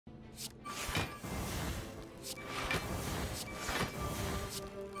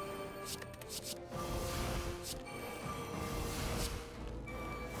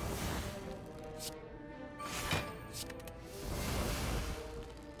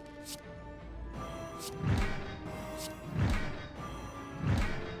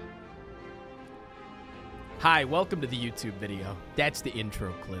Hi, welcome to the YouTube video. That's the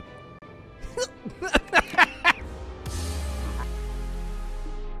intro clip.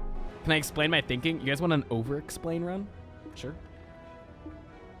 Can I explain my thinking? You guys want an overexplain run? Sure.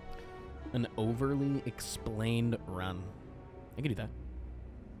 An overly explained run. I can do that.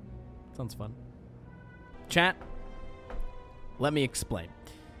 Sounds fun. Chat, let me explain.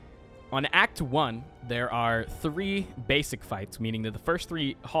 On Act 1, there are 3 basic fights, meaning that the first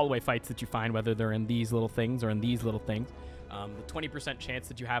 3 hallway fights that you find, whether they're in these little things or in these little things, the 20% chance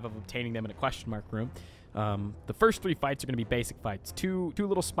that you have of obtaining them in a question mark room, the first 3 fights are going to be basic fights. Two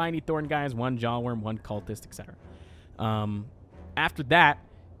little spiny thorn guys, 1 jawworm, 1 cultist, etc. After that,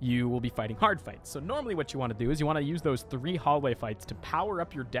 you will be fighting hard fights. So normally what you want to do is you want to use those 3 hallway fights to power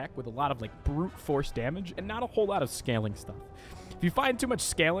up your deck with a lot of like brute force damage and not a whole lot of scaling stuff. If you find too much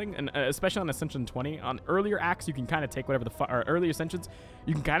scaling, and especially on Ascension 20, on earlier acts you can kind of take whatever the fuck, or earlier Ascensions,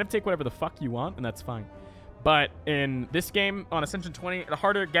 you can kind of take whatever the fuck you want, and that's fine. But in this game, on Ascension 20, the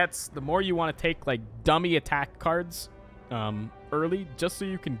harder it gets, the more you want to take like dummy attack cards early, just so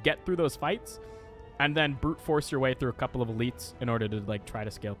you can get through those fights, and then brute force your way through a couple of elites in order to like try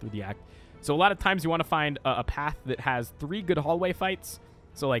to scale through the act. So a lot of times you want to find a path that has 3 good hallway fights.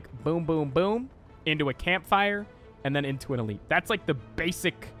 So like boom, boom, boom, into a campfire, and then into an elite. That's like the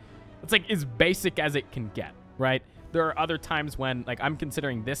basic, it's like as basic as it can get, right? There are other times when, like, I'm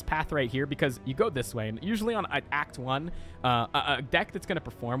considering this path right here because you go this way, and usually on Act 1, a deck that's going to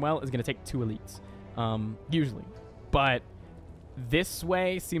perform well is going to take 2 elites, usually. But this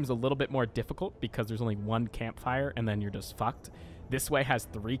way seems a little bit more difficult because there's only 1 campfire, and then you're just fucked. This way has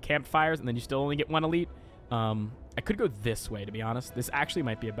 3 campfires, and then you still only get 1 elite. I could go this way, to be honest. This actually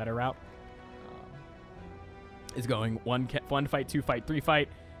might be a better route. Is going 1 fight, 2 fight, 3 fight,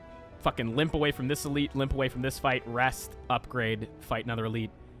 fucking limp away from this elite, limp away from this fight, rest, upgrade, fight another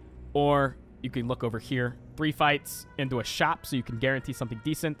elite. Or you can look over here, 3 fights into a shop so you can guarantee something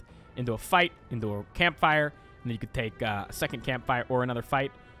decent, into a fight, into a campfire, and then you could take a second campfire or another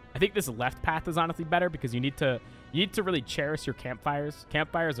fight. I think this left path is honestly better because you need to really cherish your campfires.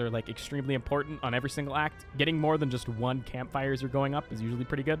 Campfires are like extremely important on every single act. Getting more than just 1 campfire as you're going up is usually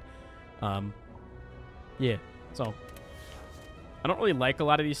pretty good. Yeah. So, I don't really like a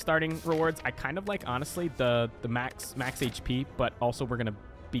lot of these starting rewards. I kind of like, honestly, the max HP, but also we're going to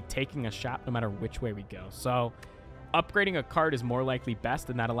be taking a shot no matter which way we go. So, upgrading a card is more likely best,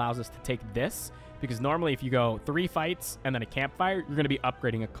 and that allows us to take this, because normally if you go 3 fights and then a campfire, you're going to be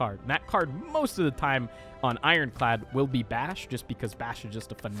upgrading a card. And that card, most of the time on Ironclad, will be Bash, just because Bash is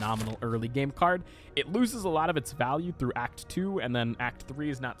just a phenomenal early game card. It loses a lot of its value through Act 2, and then Act 3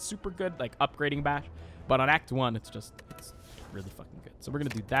 is not super good, like upgrading Bash. But on Act 1, it's really fucking good. So we're going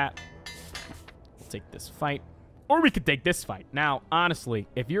to do that. We'll take this fight. Or we could take this fight. Now, honestly,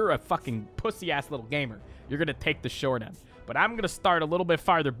 if you're a fucking pussy-ass little gamer, you're going to take the short end. But I'm going to start a little bit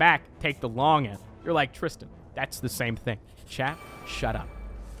farther back, take the long end. You're like, Tristan, that's the same thing. Chat, shut up.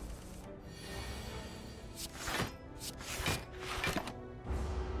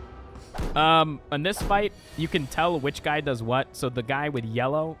 In this fight, you can tell which guy does what. So the guy with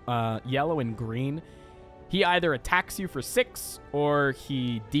yellow and green, he either attacks you for 6 or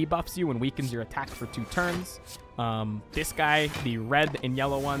he debuffs you and weakens your attack for 2 turns. This guy, the red and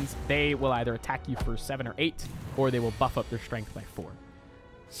yellow ones, they will either attack you for 7 or 8, or they will buff up their strength by 4.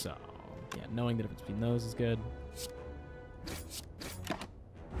 So, yeah, knowing the difference between those is good.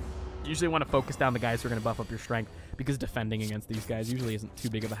 Usually want to focus down the guys who are going to buff up your strength, because defending against these guys usually isn't too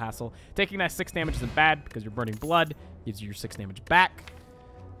big of a hassle. Taking that 6 damage isn't bad because you're burning blood, gives you your 6 damage back.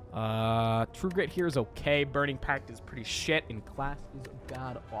 True Grit here is okay. Burning Pact is pretty shit, and Class is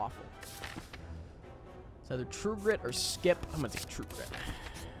god awful. It's either True Grit or skip. I'm gonna take True Grit.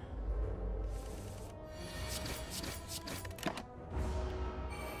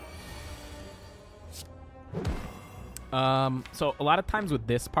 So a lot of times with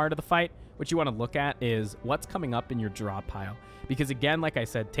this part of the fight, what you want to look at is what's coming up in your draw pile. Because again, like I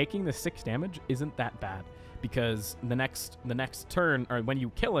said, taking the 6 damage isn't that bad. Because the next turn, or when you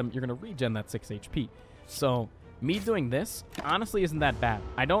kill him, you're going to regen that 6 HP. So me doing this honestly isn't that bad.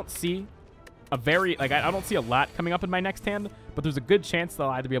 I don't see I don't see a lot coming up in my next hand, but there's a good chance that I'll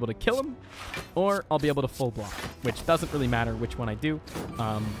either be able to kill him or I'll be able to full block, which doesn't really matter which one I do.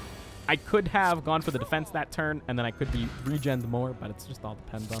 I could have gone for the defense that turn, and then I could be regened more, but it's just all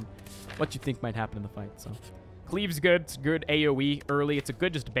depends on what you think might happen in the fight. So Cleave's good. It's good AoE early. It's a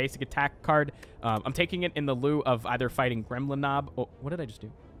good just basic attack card. I'm taking it in the lieu of either fighting Gremlin Knob. Oh, what did I just do?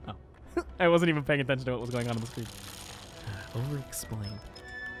 Oh, I wasn't even paying attention to what was going on the screen. Overexplain.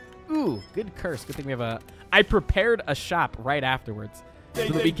 Ooh, good curse. Good thing we have a... I prepared a shop right afterwards so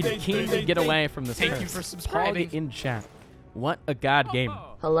that we can keenly get away from this curse. Thank you for subscribing. Pog in chat. What a god game.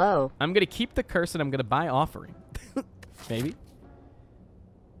 Hello. I'm going to keep the curse and I'm going to buy offering. Maybe.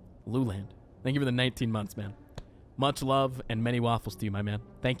 Luland. Thank you for the 19 months, man. Much love and many waffles to you, my man.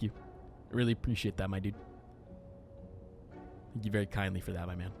 Thank you. I really appreciate that, my dude. Thank you very kindly for that,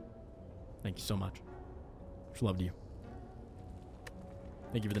 my man. Thank you so much. Much love to you.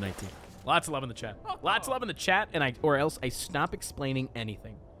 Thank you for the 19. Lots of love in the chat. Lots of love in the chat, and or else I stop explaining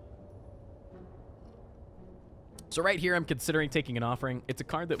anything. So right here, I'm considering taking an offering. It's a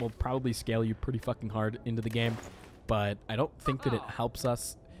card that will probably scale you pretty fucking hard into the game, but I don't think that it helps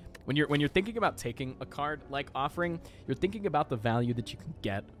us. When you're thinking about taking a card like offering, you're thinking about the value that you can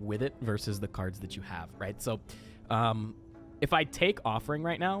get with it versus the cards that you have, right? So, if I take offering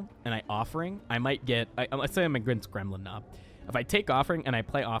right now and I offering, I might get. Let's say I'm against Gremlin Knob. If I take offering and I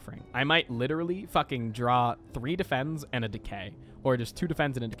play offering, I might literally fucking draw 3 defends and a decay, or just 2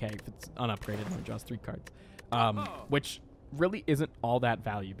 defends and a decay if it's unupgraded and it draws 3 cards, which really isn't all that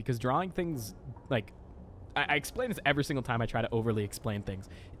value because drawing things like I explain this every single time I try to overly explain things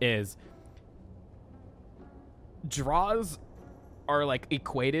is draws are like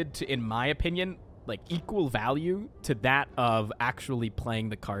equated to, in my opinion, like equal value to that of actually playing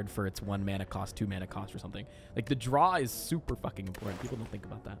the card for its 1 mana cost, 2 mana cost or something. Like the draw is super fucking important. People don't think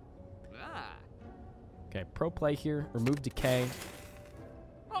about that. Okay, pro play here. Remove decay.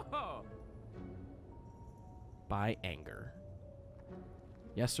 Buy anger.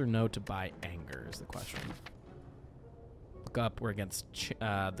 Yes or no to buy anger is the question. Look up. We're against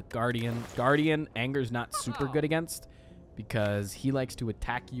the Guardian. Guardian, anger's not super good against because he likes to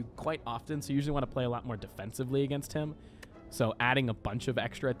attack you quite often, so you usually want to play a lot more defensively against him. So adding a bunch of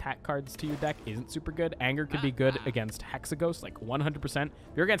extra attack cards to your deck isn't super good. Anger could be good against Hexaghost, like 100%. If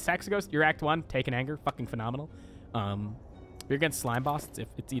you're against Hexaghost, you're Act 1, take an Anger, fucking phenomenal. If you're against Slime Boss,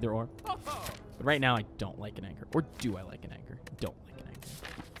 it's either or. But right now, I don't like an Anger. Or do I like an Anger? I don't like an Anger.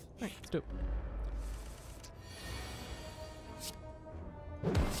 All right, let's do it.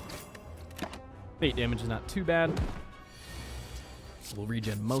 8 damage is not too bad. We'll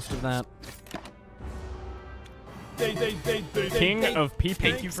regen most of that. King of PP.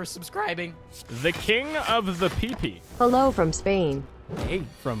 Thank you for subscribing. The king of the PP. Hello from Spain. Hey,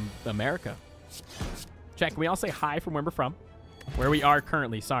 from America. Check, can we all say hi from where we're from? Where we are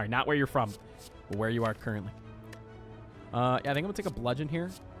currently. Sorry, not where you're from, but where you are currently. Yeah, I think I'm going to take a bludgeon here.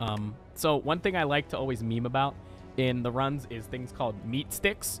 So one thing I like to always meme about in the runs is things called meat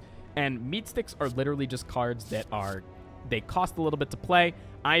sticks. And meat sticks are literally just cards that are... They cost a little bit to play.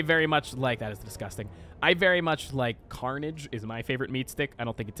 I very much like... That is disgusting. I very much like Carnage is my favorite meat stick. I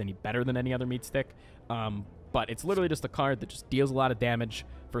don't think it's any better than any other meat stick. But it's literally just a card that just deals a lot of damage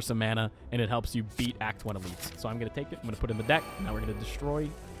for some mana, and it helps you beat Act 1 elites. So I'm going to take it. I'm going to put it in the deck. Now we're going to destroy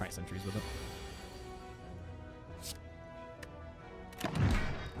Tri-Sentries with it.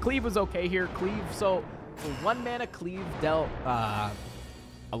 Cleave was okay here. Cleave, so for 1 mana, Cleave dealt...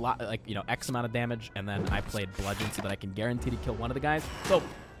 a lot, like, you know, X amount of damage, and then I played Bludgeon so that I can guarantee to kill one of the guys. So,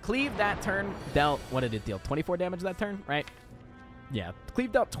 Cleave that turn dealt, what did it deal? 24 damage that turn, right? Yeah,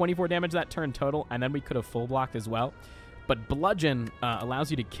 Cleave dealt 24 damage that turn total, and then we could have full blocked as well. But Bludgeon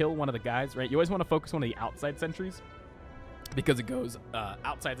allows you to kill one of the guys, right? You always want to focus on the outside sentries because it goes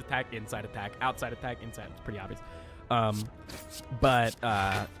outside attack, inside, outside attack, inside. It's pretty obvious. But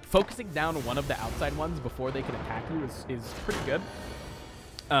focusing down one of the outside ones before they can attack you is pretty good.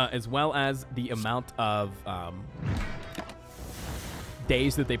 As well as the amount of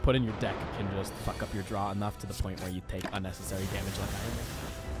days that they put in your deck can just fuck up your draw enough to the point where you take unnecessary damage like I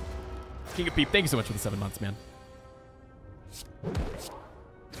am. King of Peep, thank you so much for the 7 months, man.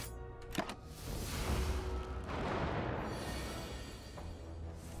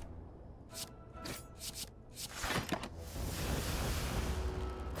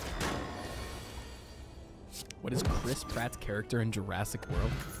 What is Chris Pratt's character in Jurassic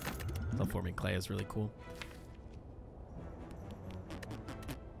World? Self-forming clay is really cool.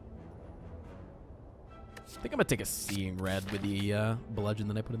 I think I'm going to take a Seeing Red with the Bludgeon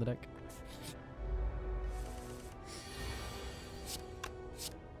that I put in the deck.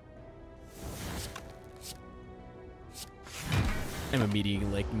 I'm immediately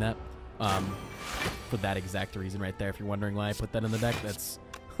liking that. For that exact reason right there. If you're wondering why I put that in the deck, that's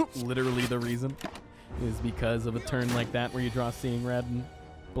Literally the reason is because of a turn like that where you draw Seeing Red and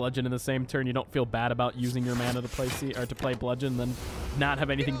Bludgeon in the same turn. You don't feel bad about using your mana to play to play Bludgeon, then not have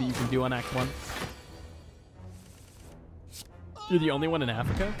anything that you can do on Act 1. You're the only one in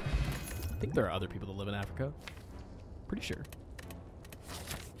Africa? I think there are other people that live in Africa. Pretty sure.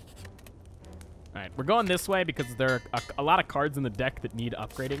 All right, we're going this way because there are a lot of cards in the deck that need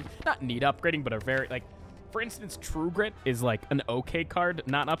upgrading. Not need upgrading, but are very, like, for instance, True Grit is like an okay card,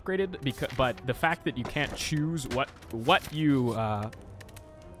 not upgraded, but the fact that you can't choose what you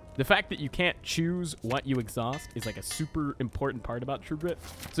exhaust is like a super important part about True Grit.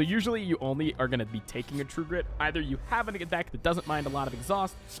 So usually you only are going to be taking a True Grit. Either you have a deck that doesn't mind a lot of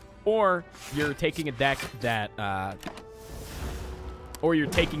exhaust, or you're taking a deck that, or you're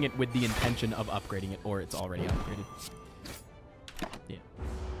taking it with the intention of upgrading it, or it's already upgraded. Yeah.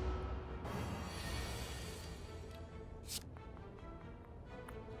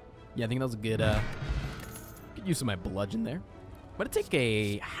 Yeah, I think that was a good use of my Bludgeon there. I'm going to take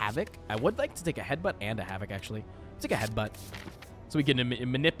a Havoc. I would like to take a Headbutt and a Havoc, actually. Let's take a Headbutt so we can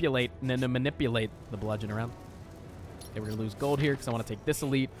manipulate the Bludgeon around. Okay, we're going to lose gold here because I want to take this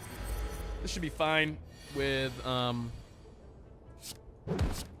Elite. This should be fine with...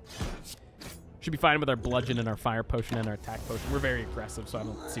 should be fine with our Bludgeon and our Fire Potion and our Attack Potion. We're very aggressive, so I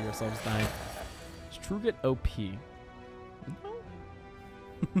don't see ourselves dying. Is True Grit OP? No.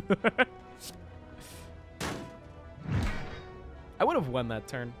 I would have won that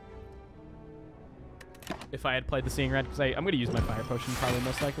turn if I had played the Seeing Red, because I'm going to use my Fire Potion probably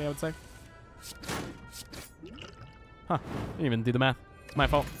most likely, I would say. Huh. Didn't even do the math. It's my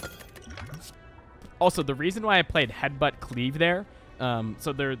fault. Also, the reason why I played Headbutt Cleave there,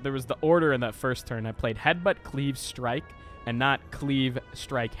 so there was the order in that first turn. I played Headbutt Cleave Strike and not Cleave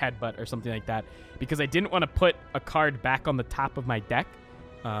Strike Headbutt or something like that, because I didn't want to put a card back on the top of my deck,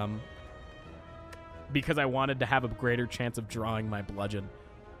 because I wanted to have a greater chance of drawing my Bludgeon.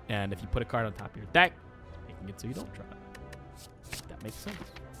 And if you put a card on top of your deck, making it so you don't draw it. That makes sense.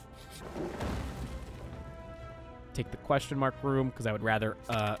 Take the question mark room because I would rather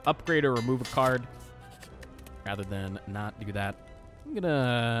upgrade or remove a card rather than not do that. I'm going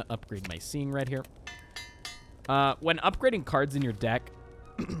to upgrade my Seeing Red here. When upgrading cards in your deck,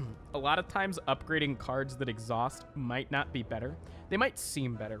 a lot of times upgrading cards that exhaust might not be better. They might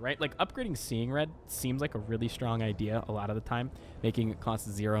seem better, right? Like upgrading Seeing Red seems like a really strong idea a lot of the time, making it cost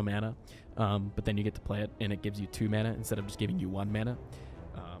 0 mana, but then you get to play it and it gives you 2 mana instead of just giving you 1 mana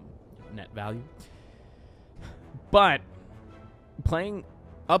net value. But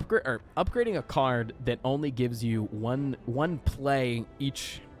upgrading a card that only gives you one play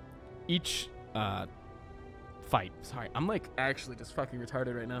each fight. Sorry, I'm like actually just fucking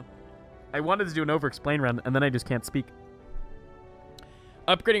retarded right now. I wanted to do an Overexplain run and then I just can't speak.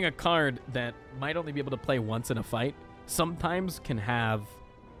 Upgrading a card that might only be able to play once in a fight sometimes can have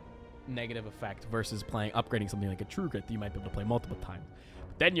negative effect versus upgrading something like a True Grit that you might be able to play multiple times.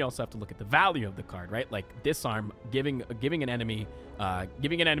 But then you also have to look at the value of the card, right? Like Disarm, giving an enemy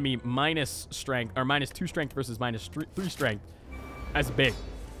minus strength or -2 strength versus -3 strength. That's big.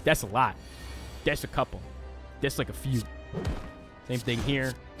 That's a lot. That's a couple. That's like a few. Same thing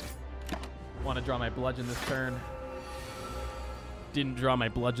here. Want to draw my Bludgeon this turn. Didn't draw my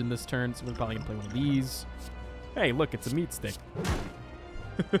Bludgeon this turn, so we're probably going to play one of these. Hey, look, it's a meat stick.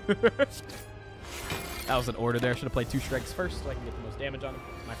 That was an order there. Should have played 2 strikes first so I can get the most damage on him.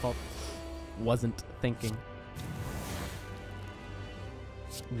 My fault. Wasn't thinking.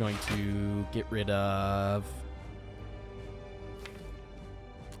 I'm going to get rid of...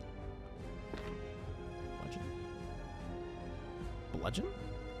 Bludgeon?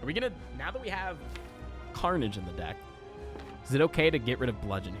 Are we going to... Now that we have Carnage in the deck, is it okay to get rid of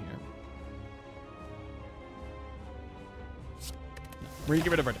Bludgeon here? No. We're going to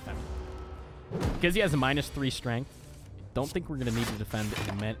get rid of our defender. Because he has a -3 strength, don't think we're going to need to defend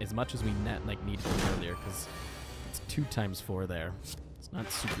as much as we needed to earlier, because it's 2 times 4 there. It's not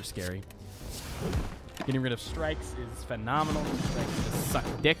super scary. Getting rid of strikes is phenomenal. Strikes just suck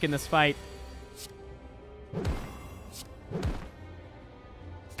dick in this fight.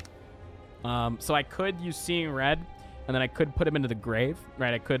 So I could use Seeing Red, and then I could put him into the grave,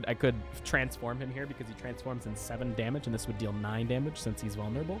 right? I could transform him here because he transforms in 7 damage, and this would deal 9 damage since he's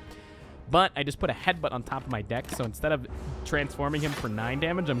vulnerable. But I just put a Headbutt on top of my deck, so instead of transforming him for 9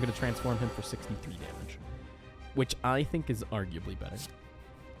 damage, I'm going to transform him for 63 damage, which I think is arguably better.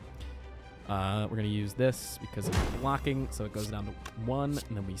 We're going to use this because of blocking, so it goes down to 1,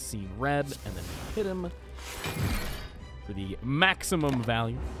 and then we Seeing Red, and then we hit him for the maximum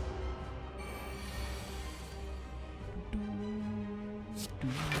value.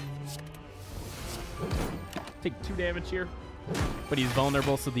 Take 2 damage here. But he's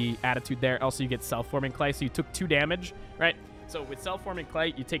vulnerable, so the attitude there. Also, you get self-forming clay, so you took 2 damage, right? So with self-forming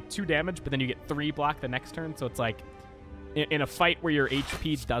clay, you take 2 damage, but then you get 3 block the next turn. So it's like, in a fight where your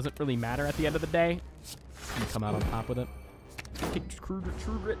HP doesn't really matter at the end of the day, you come out on top with it. Take True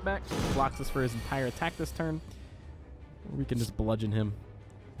Grit back. Blocks us for his entire attack this turn. Or we can just bludgeon him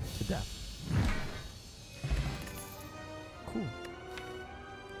to death. Cool.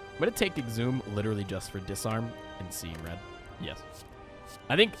 I'm gonna take Exhume literally just for disarm and Seeing Red. Yes.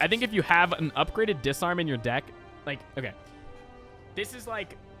 I think if you have an upgraded disarm in your deck, like, okay, this is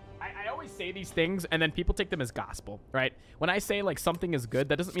like, I always say these things and then people take them as gospel, right? When I say like something is good,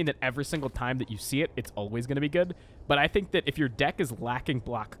 that doesn't mean that every single time that you see it, it's always going to be good. But I think that if your deck is lacking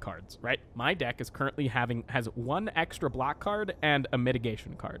block cards, right? My deck is currently has 1 extra block card and a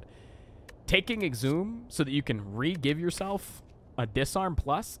mitigation card. Taking Exhume so that you can re-give yourself a disarm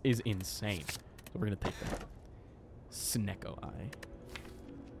plus is insane. So we're going to take that. Snecko Eye.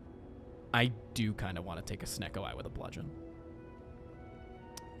 I do kind of want to take a Snecko Eye with a bludgeon.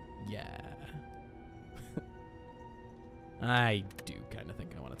 Yeah. I do kind of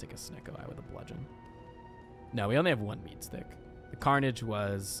think I want to take a Snecko Eye with a bludgeon. No, we only have 1 meat stick. The Carnage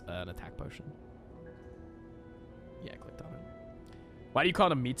was an attack potion. Yeah, I clicked on it. Why do you call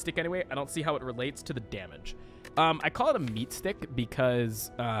it a meat stick anyway? I don't see how it relates to the damage. I call it a meat stick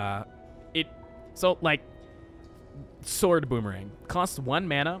because Sword Boomerang costs 1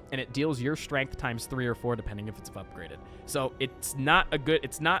 mana and it deals your strength times 3 or 4 depending if it's upgraded. So it's not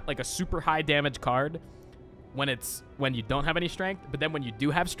like a super high damage card when you don't have any strength, but then when you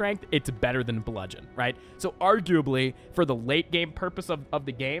do have strength, it's better than Bludgeon, right? So arguably for the late game purpose of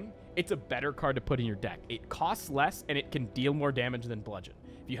the game, it's a better card to put in your deck. It costs less and it can deal more damage than Bludgeon.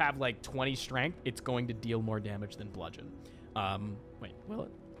 If you have like 20 strength, it's going to deal more damage than Bludgeon. Wait, will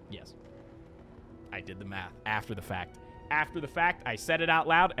it? Yes. I did the math after the fact. After the fact, I said it out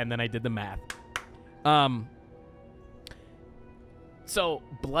loud, and then I did the math. So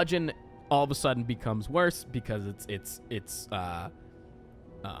Bludgeon all of a sudden becomes worse because it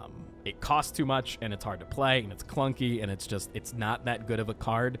costs too much, and it's hard to play, and it's clunky, and it's not that good of a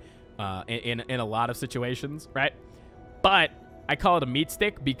card in a lot of situations, right? But I call it a meat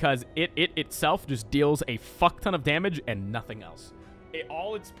stick because it itself just deals a fuck ton of damage and nothing else.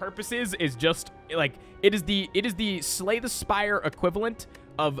 All its purpose is just like it is the Slay the Spire equivalent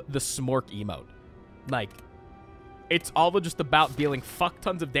of the SMOrc emote. Like, it's all just about dealing fuck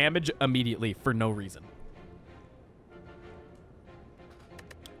tons of damage immediately for no reason.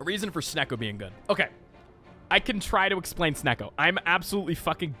 A reason for Snecko being good. Okay, I can try to explain Snecko. I'm absolutely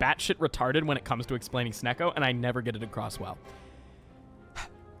fucking batshit retarded when it comes to explaining Snecko, and I never get it across well.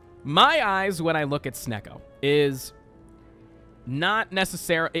 My eyes when I look at Snecko is not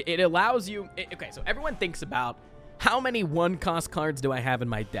necessarily, it allows you, okay, so everyone thinks about how many 1-cost cards do I have in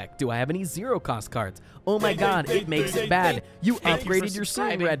my deck? Do I have any 0-cost cards? Oh my god, it makes it bad. You upgraded your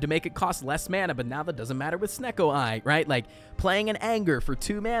Seeing Red to make it cost less mana, but now that doesn't matter with Snecko Eye, right? Like, playing an Anger for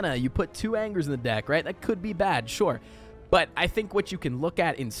 2 mana, you put 2 Angers in the deck, right? That could be bad, sure. But I think what you can look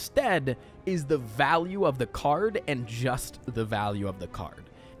at instead is the value of the card and just the value of the card.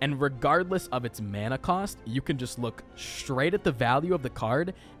 And regardless of its mana cost, you can just look straight at the value of the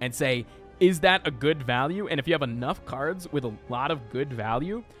card and say, is that a good value? And if you have enough cards with a lot of good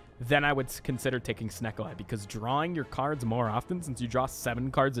value, then I would consider taking Snecko Eye, because drawing your cards more often, since you draw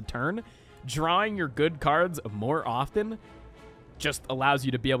 7 cards a turn, drawing your good cards more often just allows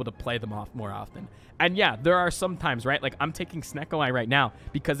you to be able to play them off more often. And yeah, there are some times, right? Like, I'm taking Snecko Eye right now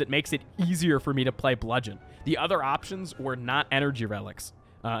because it makes it easier for me to play Bludgeon. The other options were not energy relics.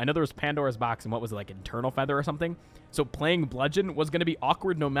 I know there was Pandora's Box and what was it, like Internal Feather or something? So playing Bludgeon was going to be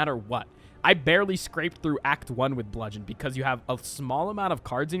awkward no matter what. I barely scraped through Act 1 with Bludgeon because you have a small amount of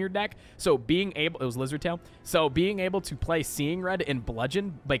cards in your deck. So being able, it was Lizard Tail. So being able to play Seeing Red and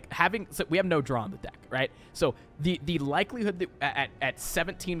Bludgeon, like so we have no draw on the deck, right? So the likelihood that at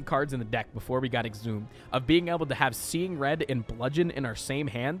 17 cards in the deck before we got Exhumed of being able to have Seeing Red and Bludgeon in our same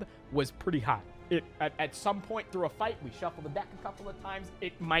hand was pretty high. At some point through a fight, we shuffle the deck a couple of times.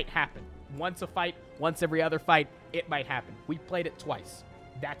 It might happen. Once a fight, once every other fight, it might happen. We played it twice.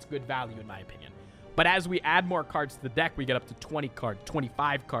 That's good value in my opinion. But as we add more cards to the deck, we get up to 20 cards,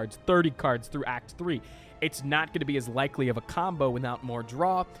 25 cards, 30 cards through Act 3. It's not going to be as likely of a combo without more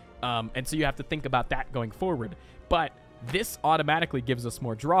draw, and so you have to think about that going forward. But this automatically gives us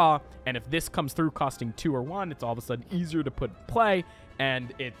more draw, and if this comes through costing 2 or 1, it's all of a sudden easier to put in play,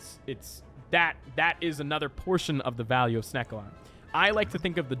 and that is another portion of the value of Snecko Eye. I like to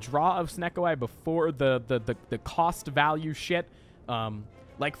think of the draw of Snecko Eye before the cost value shit.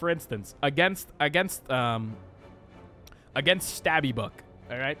 Like, for instance, against against Stabby Book,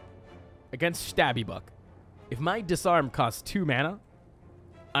 all right? Against Stabby Book. If my disarm costs 2 mana,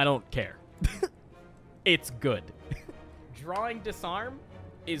 I don't care. It's good. Drawing disarm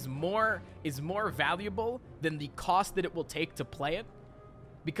is more valuable than the cost that it will take to play it.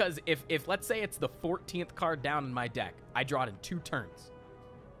 Because if let's say it's the 14th card down in my deck, I draw it in 2 turns.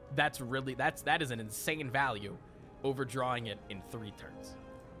 That is an insane value over drawing it in 3 turns.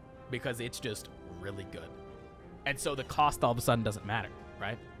 Because it's just really good. And so the cost all of a sudden doesn't matter,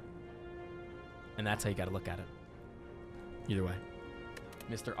 right? And that's how you got to look at it. Either way.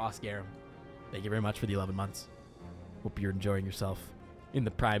 Mr. Oscarum, thank you very much for the 11 months. Hope you're enjoying yourself in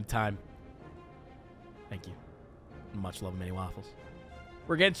the prime time. Thank you. Much love, many waffles.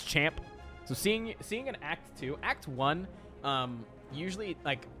 We're against Champ. So seeing an Act 2. Act 1, usually,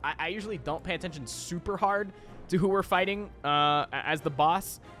 like, I usually don't pay attention super hard to who we're fighting as the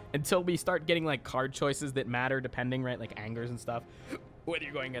boss until we start getting, like, card choices that matter depending, right? Like, angers and stuff. Whether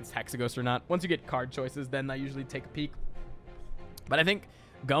you're going against Hexaghost or not. Once you get card choices, then I usually take a peek. But I think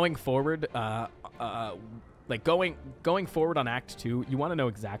going forward, going forward on Act 2, you want to know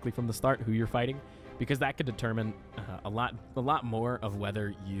exactly from the start who you're fighting, because that could determine a lot more of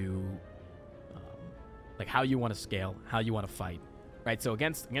whether you, like, how you want to scale, how you want to fight, right? So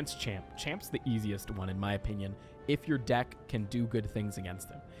against Champ's the easiest one in my opinion, if your deck can do good things against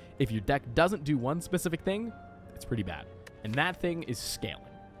him. If your deck doesn't do one specific thing, it's pretty bad, and that thing is scaling.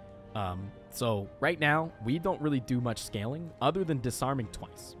 So right now, we don't really do much scaling other than disarming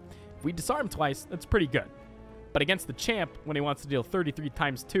twice. If we disarm twice, that's pretty good. But against the Champ, when he wants to deal 33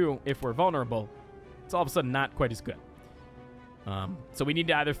 times 2, if we're vulnerable, it's all of a sudden not quite as good. So we need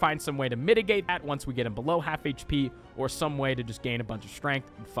to either find some way to mitigate that once we get him below half HP, or some way to just gain a bunch of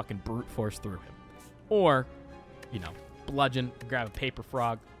strength and fucking brute force through him. Or, you know, bludgeon, grab a paper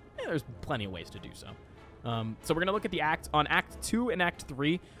frog. There's plenty of ways to do so. So we're going to look at the acts. On Act 2 and Act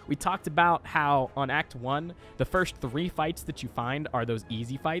 3, we talked about how on Act 1, the first 3 fights that you find are those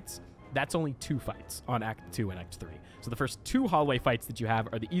easy fights. That's only 2 fights on Act 2 and Act 3. So the first 2 hallway fights that you have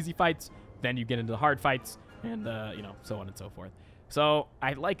are the easy fights, then you get into the hard fights, and, you know, so on and so forth. So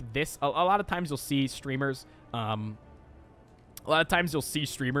I like this. A lot of times you'll see streamers,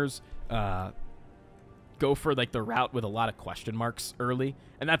 go for, like, the route with a lot of question marks early,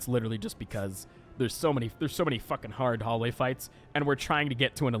 and that's literally just because there's so many fucking hard hallway fights, and we're trying to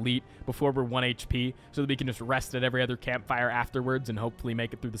get to an elite before we're 1 HP so that we can just rest at every other campfire afterwards and hopefully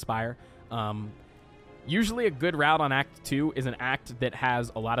make it through the spire. Usually a good route on Act 2 is an act that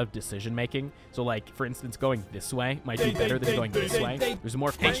has a lot of decision making. So, like, for instance, going this way might be better than going this way. There's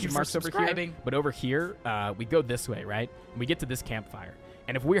more question marks over here, but over here, we go this way, right? And we get to this campfire.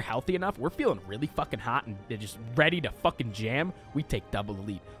 And if we're healthy enough, we're feeling really fucking hot and just ready to fucking jam, we take double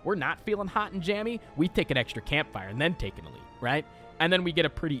elite. We're not feeling hot and jammy, we take an extra campfire and then take an elite, right? And then we get a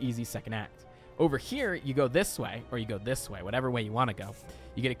pretty easy second act. Over here, you go this way, or you go this way, whatever way you want to go.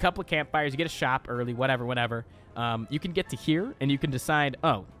 You get a couple of campfires, you get a shop early, whatever. You can get to here, and you can decide,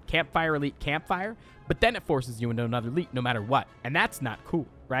 oh, campfire, elite, campfire, but then it forces you into another elite no matter what, and that's not cool,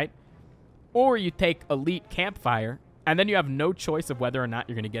 right? Or you take elite campfire, and then you have no choice of whether or not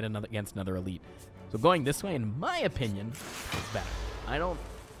you're going to get against another elite. So going this way, in my opinion, is better.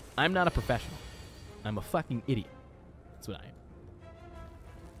 I'm not a professional. I'm a fucking idiot. That's what I am.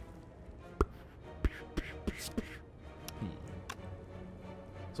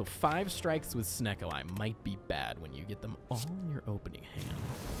 So 5 strikes with Snecko Eye might be bad when you get them all in your opening hand.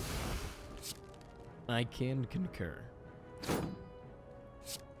 I can concur.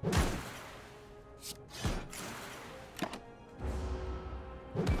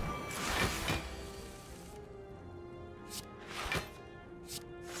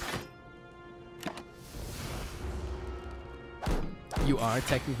 You are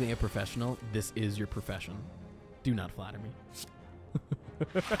technically a professional. This is your profession. Do not flatter me.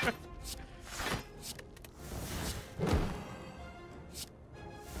 Okay,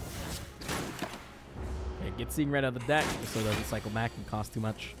 get Seeing Red out of the deck so it doesn't cycle back and cost too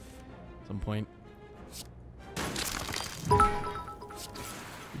much at some point.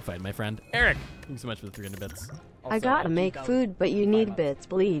 Good fight, my friend. Eric, thank you so much for the 300 bits. I gotta make food, but you need bits.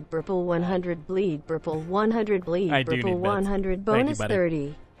 Bleed, Bripple 100, bleed, Bripple 100, bleed, I do need Bripple 100, bonus buddy.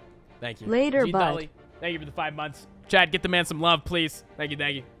 30. Thank you. Later, G bud. Dolly, thank you for the 5 months. Chad, get the man some love, please. Thank you,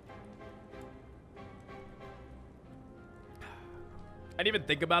 thank you. I didn't even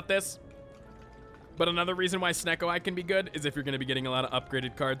think about this, but another reason why Snecko Eye can be good is if you're going to be getting a lot of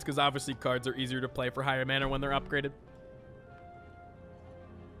upgraded cards, because obviously cards are easier to play for higher mana when they're upgraded.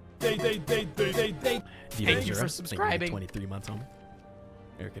 Thank you for subscribing. 23 months, homie.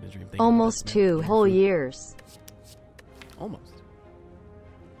 Erica, did dream. Almost 2 whole years. Almost.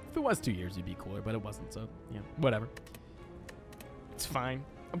 If it was 2 years, it'd be cooler, but it wasn't, so yeah, whatever. It's fine.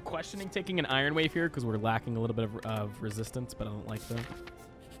 I'm questioning taking an Iron Wave here because we're lacking a little bit of resistance, but I don't like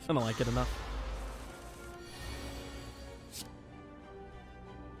it enough.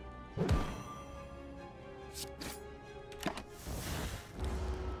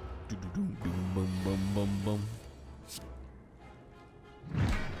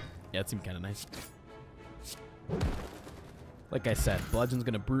 Yeah, it seemed kind of nice. Like I said, Bludgeon's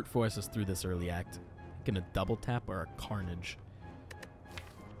gonna brute force us through this early act. Gonna double tap or a carnage.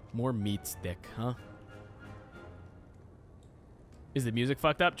 More meat stick, huh? Is the music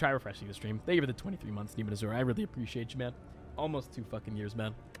fucked up? Try refreshing the stream. Thank you for the 23 months, Demon Azura. I really appreciate you, man. Almost 2 fucking years,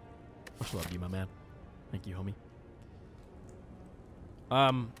 man. Much love to you, my man. Thank you, homie.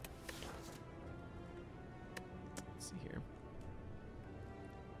 Let's see here.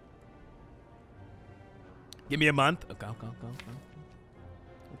 Give me a month. Okay.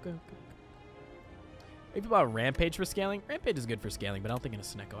 Maybe about Rampage for scaling. Rampage is good for scaling, but I don't think in a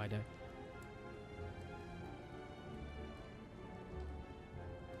Snecko I do.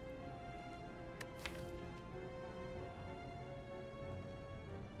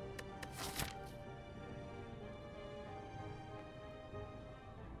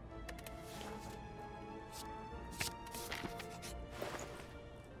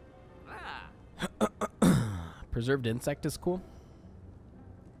 Preserved Insect is cool.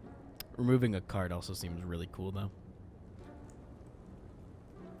 Removing a card also seems really cool, though.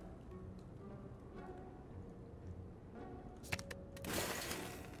 I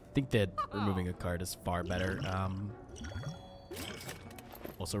think that removing a card is far better.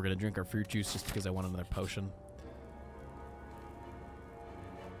 Also, we're going to drink our fruit juice just because I want another potion.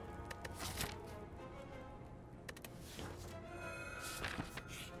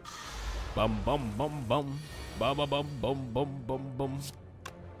 Bum, bum, bum, bum. Bum, bum, bum, bum, bum, bum, bum.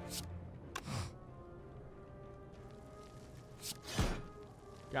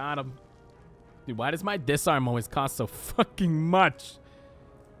 Got him. Dude, why does my disarm always cost so fucking much?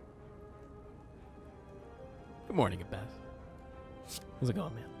 Good morning, at best. How's it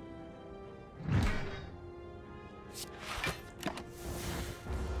going, man?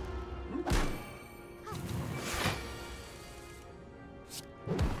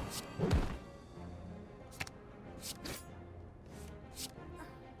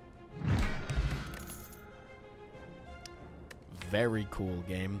 Very cool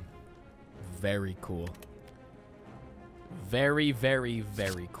game. Very cool. Very, very,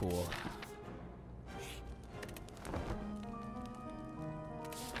 very cool.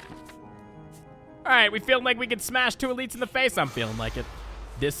 Alright, we feeling like we can smash 2 elites in the face. I'm feeling like it.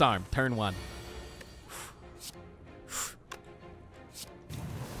 Disarm, turn 1.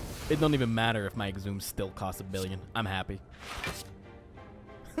 It don't even matter if my Exhume still costs $1 billion. I'm happy.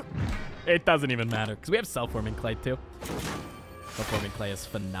 It doesn't even matter, because we have Self-Forming Clay, too. Self-Forming Clay is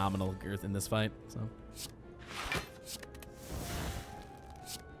phenomenal girth in this fight, so.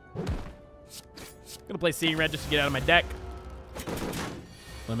 Gonna play Seeing Red just to get out of my deck.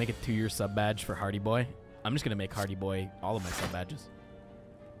 Wanna make a 2-year sub badge for Hardy Boy? I'm just gonna make Hardy Boy all of my sub badges.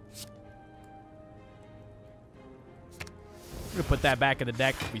 I'm gonna put that back in the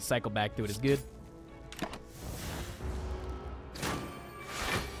deck. We cycle back to it is good.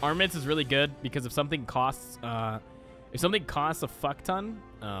 Armaments is really good because if something costs a fuck ton,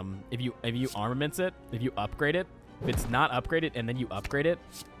 if you armaments it, if you upgrade it, if it's not upgraded and then you upgrade it,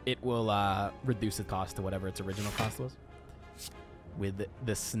 it will reduce the cost to whatever its original cost was. With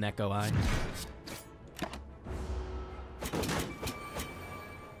the Snecko Eye.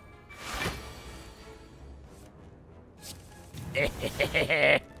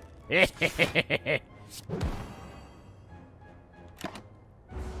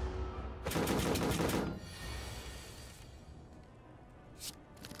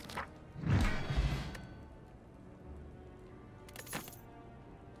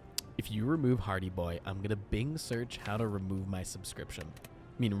 If you remove Hardy Boy, I'm gonna Bing search how to remove my subscription.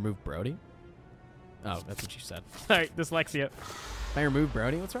 I mean, remove Brody? Oh, that's what you said. Alright, dyslexia. If I remove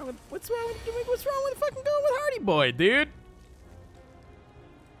Brody, what's wrong with fucking going with Hardy Boy, dude?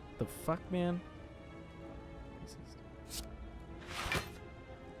 The fuck, man?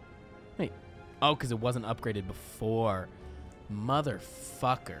 Wait. Oh, because it wasn't upgraded before.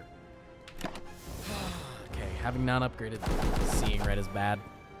 Motherfucker. Okay, having not upgraded, Seeing Red is bad.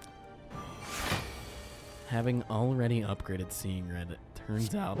 Having already upgraded Seeing Red, it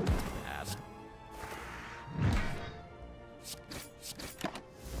turns out it's bad.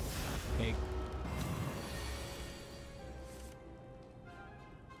 Okay.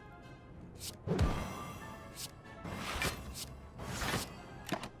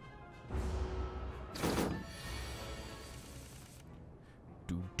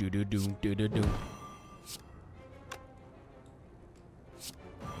 do do do do do do.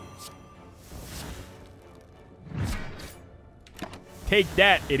 Take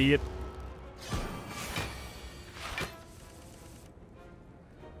that, idiot.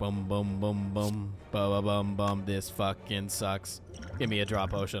 Boom, boom, boom, boom. Bum, bum, bum. This fucking sucks. Give me a draw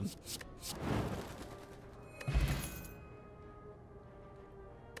potion.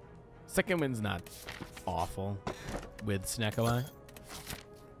 Second wind's not awful with Snecko Eye,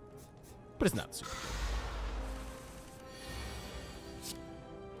 but it's not super.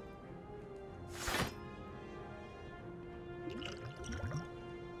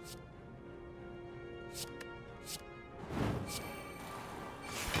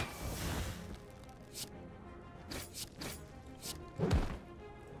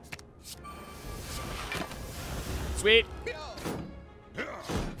 Sweet.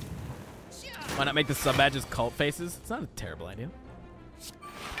 Why not make the sub badges cult faces? It's not a terrible idea.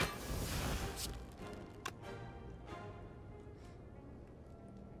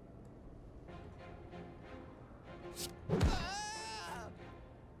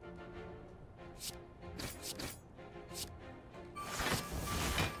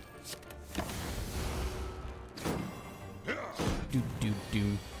 Do do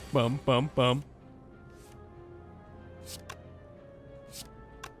do. Bum bum bum.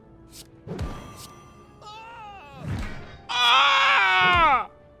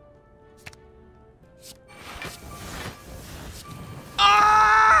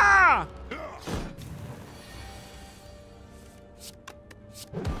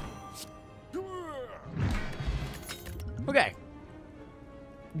 Okay.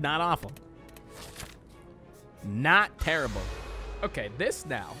 Not awful. Not terrible. Okay, this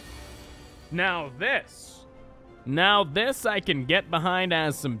now. Now this. Now this I can get behind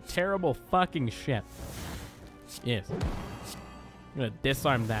as some terrible fucking shit. Yes. I'm gonna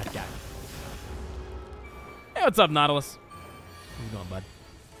disarm that guy. Hey, what's up, Nautilus? How's it going, bud?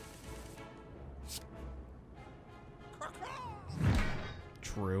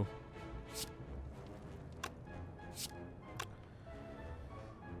 True.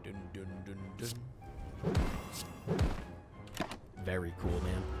 Dun, dun, dun, dun. Very cool,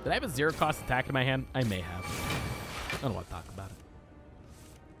 man. Did I have a zero cost attack in my hand? I may have. I don't want to talk about it.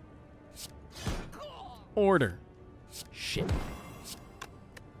 Order. Shit.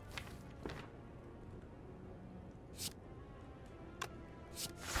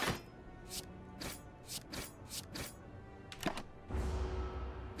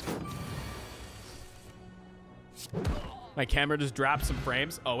 My camera just dropped some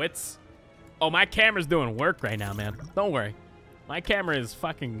frames. Oh, my camera's doing work right now, man. Don't worry. My camera is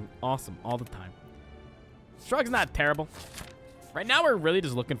fucking awesome all the time. Shrug's not terrible. Right now, we're really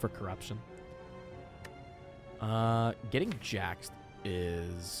just looking for corruption. Getting jaxed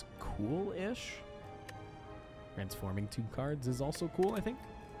is cool-ish. Transforming 2 cards is also cool, I think.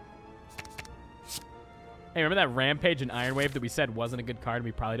 Hey, remember that Rampage and Iron Wave that we said wasn't a good card and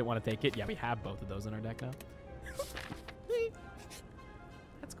we probably didn't want to take it? Yeah, we have both of those in our deck now.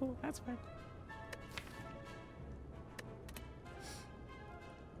 That's cool. That's fine.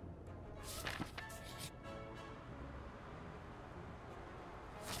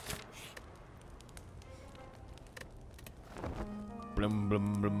 Blum,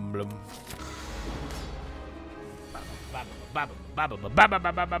 blum, blum, blum.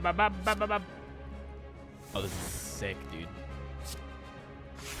 Oh, this is sick, dude.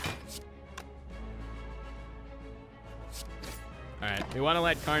 Alright, we want to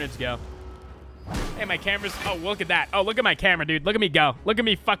let Carnage go. Hey, my camera's... Oh, look at that. Oh, look at my camera, dude. Look at me go. Look at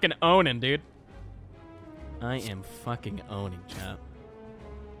me fucking owning, dude. I am fucking owning, chat.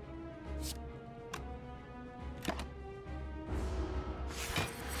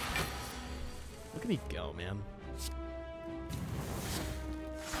 Look at me go, man.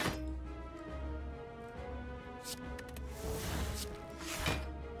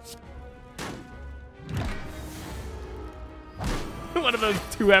 One of those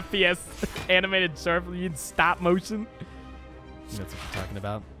 2 FPS animated short lead stop motion. That's what you're talking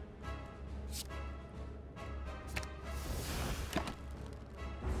about.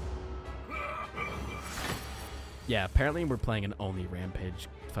 Yeah, apparently we're playing an only Rampage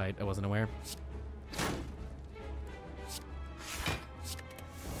fight. I wasn't aware. It's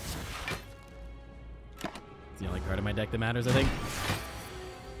the only card in my deck that matters, I think.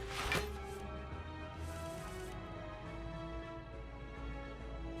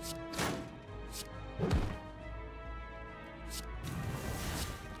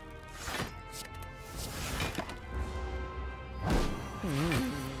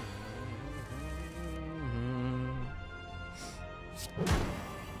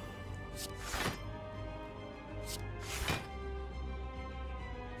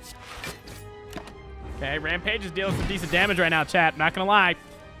 Okay, Rampage is dealing some decent damage right now, chat. Not gonna lie.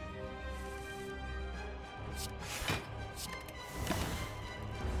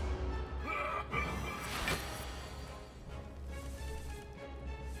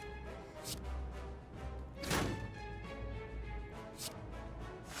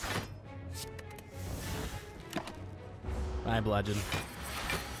 Bye, Bludgeon.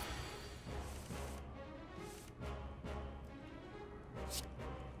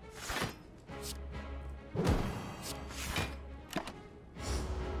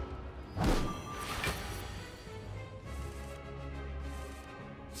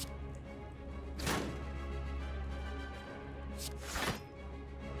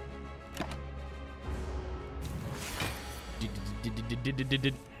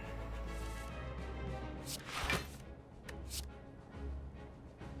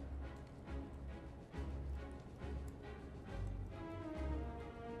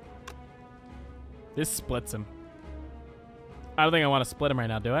 This splits him. I don't think I want to split him right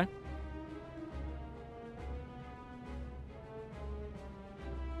now, do I? I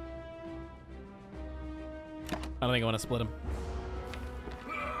don't think I want to split him.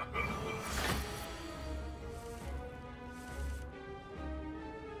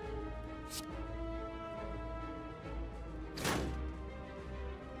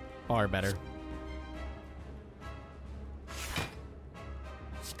 Far better.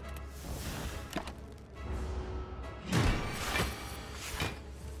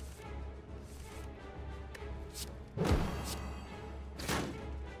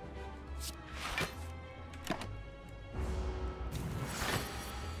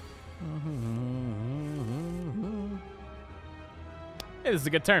 Hey, this is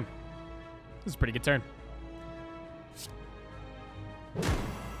a good turn. This is a pretty good turn.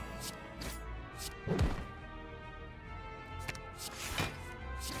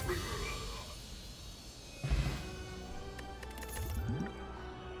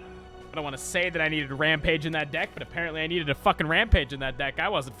 I don't want to say that I needed a Rampage in that deck, but apparently I needed a fucking Rampage in that deck. I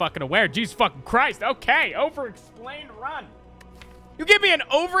wasn't fucking aware. Jesus fucking Christ. Okay, Overexplain Run. You give me an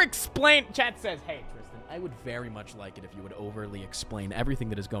Overexplain... Chat says, hey, Tristan, I would very much like it if you would overly explain everything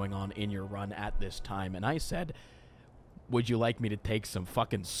that is going on in your run at this time. And I said, would you like me to take some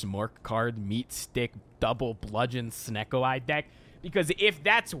fucking SMOrc card, meat stick, double bludgeon Snecko Eye deck? Because if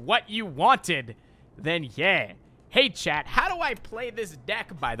that's what you wanted, then yeah. Hey, chat, how do I play this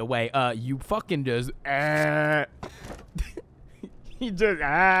deck, by the way? You fucking just, he just,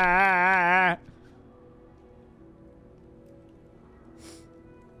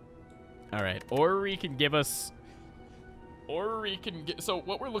 All right, Ori can give us, so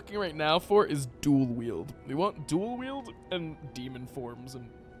what we're looking right now for is dual wield. We want dual wield and demon forms and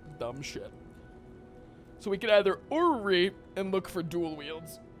dumb shit. So we can either Ori and look for dual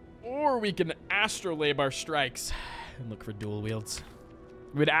wields, or we can Astrolabe our strikes and look for dual wields.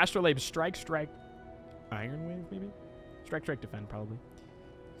 We would Astrolabe strike, Iron Wave maybe? Strike, defend probably.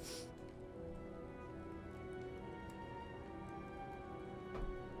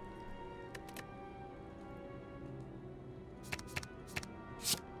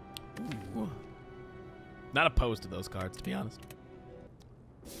 Ooh. Not opposed to those cards, to be honest.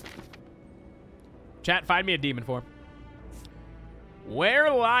 Chat, find me a demon form.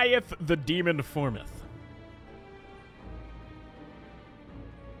 Where lieth the demon formeth?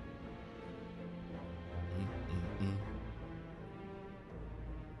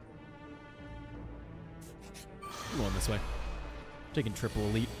 I'm going this way. I'm taking triple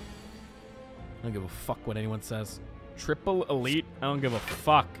elite. I don't give a fuck what anyone says. Triple elite? I don't give a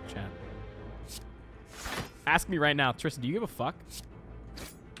fuck, chat. Ask me right now, Tristan, do you give a fuck?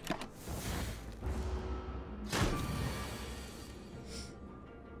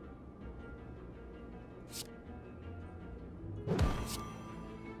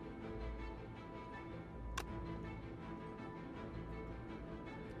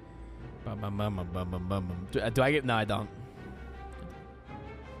 Do I get... No, I don't.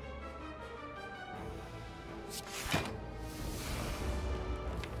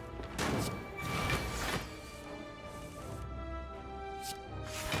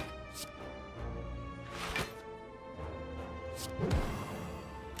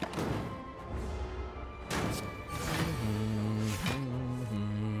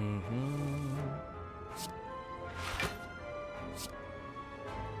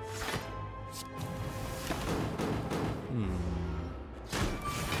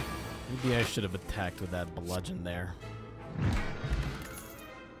 Maybe I should have attacked with that bludgeon there.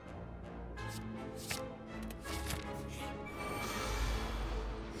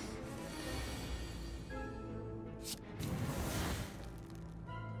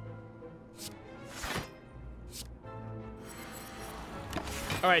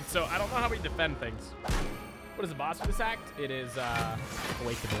 All right, so I don't know how we defend things. What is the boss for this act? It is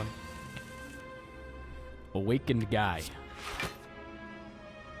Awakened one. Awakened guy.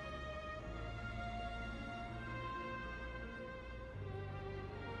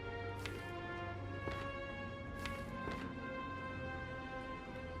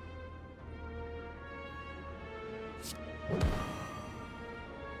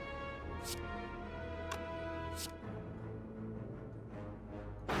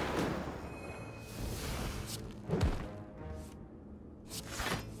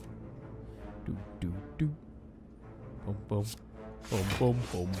 Boom, boom, boom,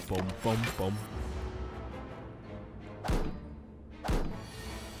 boom, boom, boom, boom.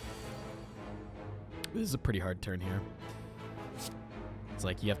 This is a pretty hard turn here. It's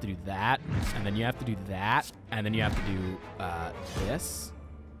like you have to do that, and then you have to do that, and then you have to do this,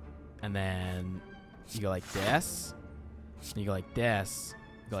 and then you go like this, and you go like this,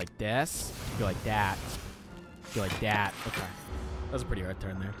 you go like this, you go like that, you go like that. Okay, that was a pretty hard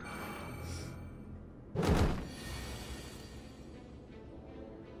turn there.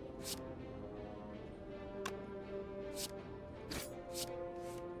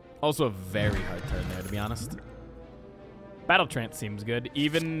 Also a very hard turn there, to be honest. Battle Trance seems good.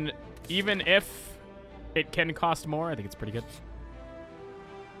 Even if it can cost more, I think it's pretty good.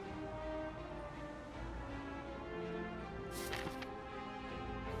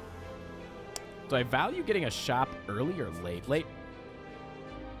 Do I value getting a shop early or late? Late.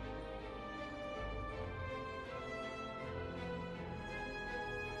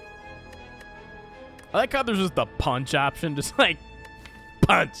 I like how there's just the punch option, just like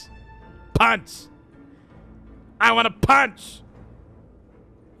punch. Punch! I want to punch!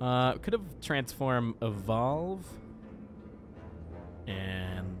 Could have transform evolve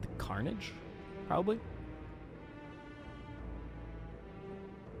and carnage, probably.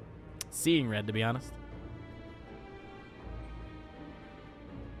 Seeing red, to be honest.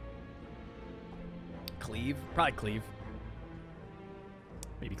 Cleave? Probably cleave.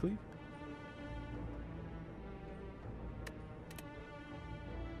 Maybe cleave.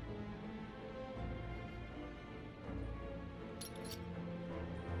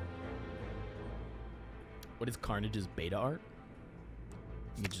 What is Carnage's beta art?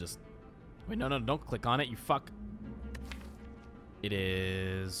 You can just... Wait, no, don't click on it, you fuck. It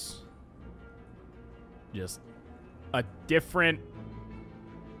is... just a different...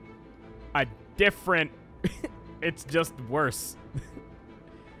 it's just worse.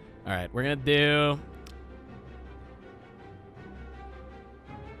 Alright, we're gonna do...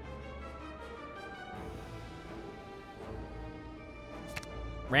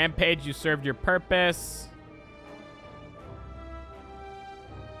 Rampage, you served your purpose.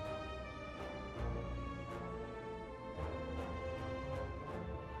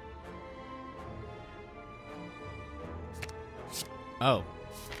 Oh,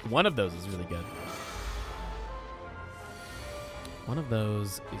 one of those is really good. One of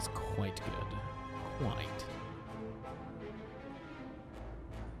those is quite good. Quite.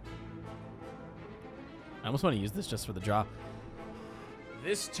 I almost want to use this just for the draw.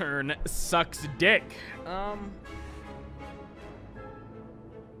 This turn sucks dick.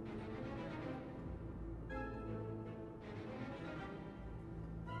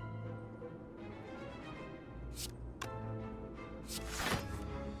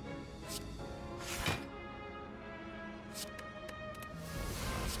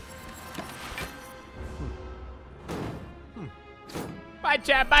 Bye,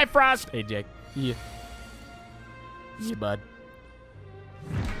 chat. Bye, Frost. Hey, Jake. Yeah. Yeah, bud.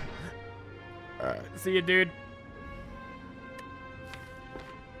 See you, dude.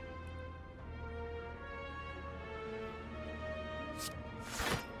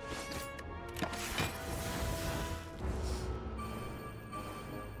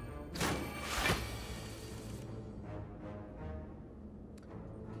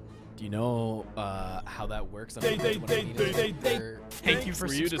 Do you know how that works? Thank you for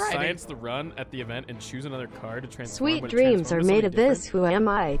you to subscribing. science the run at the event and choose another card to transform. Sweet when it dreams are transforms to made of something this. Who am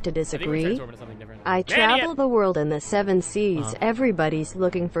I to different? I think we're disagree? transforming to something different. I travel the world in the 7 seas. Everybody's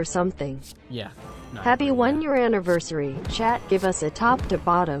looking for something. Yeah. No, Happy I agree with 1-year anniversary. Chat, give us a top to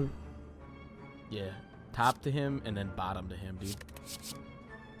bottom. that. Yeah. Top to him and then bottom to him, dude.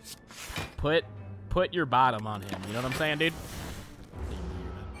 Put your bottom on him. You know what I'm saying, dude?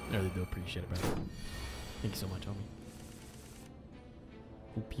 I really do appreciate it, brother. Thank you so much, homie.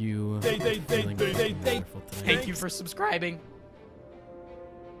 Hope you feeling wonderful today. Thank you for subscribing.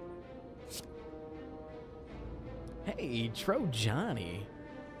 Hey, Tro Johnny.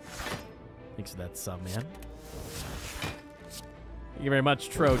 Thanks for that sub, man. Thank you very much,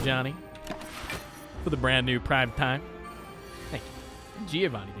 Tro Johnny, for the brand new Prime Time. Thank you.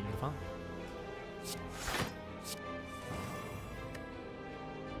 Giovanni, thank you for following.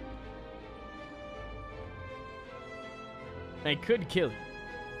 I could kill you.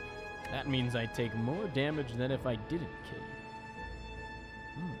 That means I take more damage than if I didn't kill you.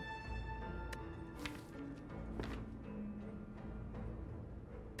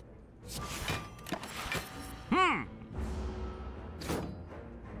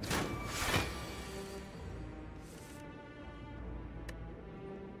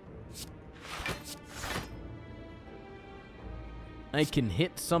 I can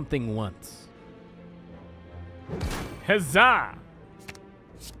hit something once. Huzzah!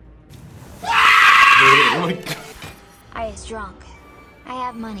 I is drunk. I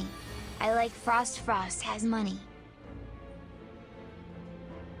have money. I like Frost. Frost has money.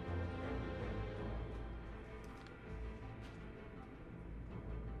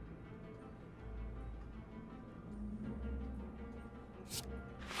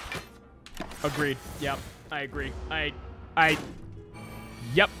 Agreed. Yep. I agree.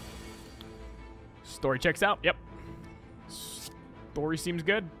 Yep. Story checks out. Yep. Story seems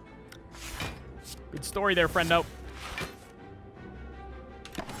good. Good story there, friendo.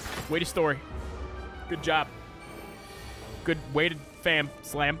 Way to story. Good job. Good way to fam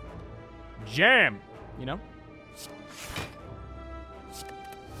slam. Jam. You know?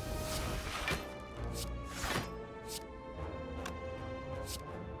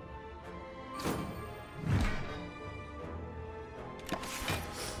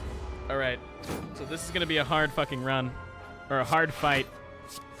 Alright. So this is gonna be a hard fucking run. Or a hard fight.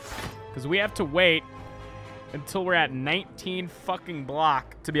 Because we have to wait until we're at 19 fucking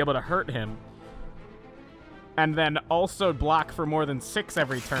block to be able to hurt him. And then also block for more than 6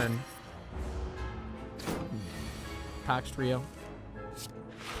 every turn. Cox Trio.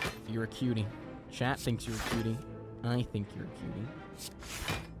 You're a cutie. Chat thinks you're a cutie. I think you're a cutie.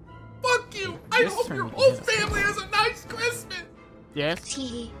 Fuck you! I hope your whole family has a nice Christmas! Yes?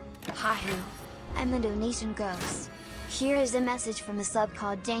 Tee. Hahu. I'm a donation ghost. Here is a message from a sub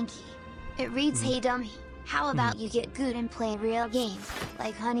called Danky. It reads, Hey dummy, how about you get good and play real games,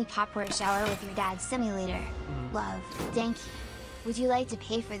 like Honey Popper Shower with your dad's simulator. Love, Danky. Would you like to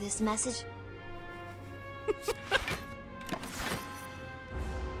pay for this message?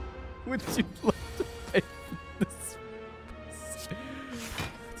 Would you like to pay for this?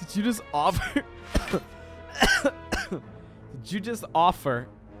 Did you just offer? Did you just offer?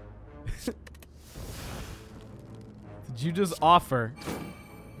 Did you just offer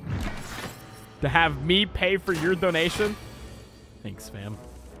to have me pay for your donation? Thanks, fam.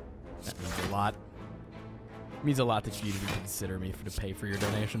 That means a lot. It means a lot that you even consider me to pay for your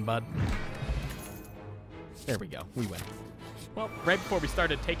donation, bud. There we go. We win. Well, right before we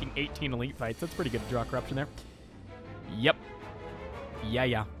started taking 18 elite fights, that's pretty good to draw corruption there. Yep.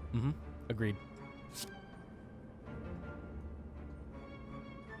 Yeah. Agreed.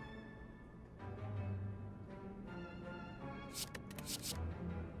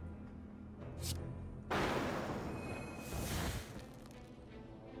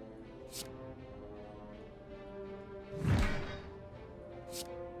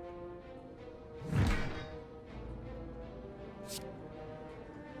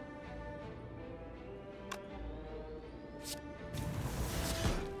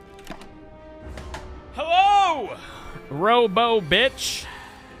 Hello, Robo bitch.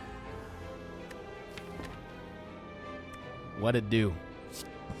 What it do?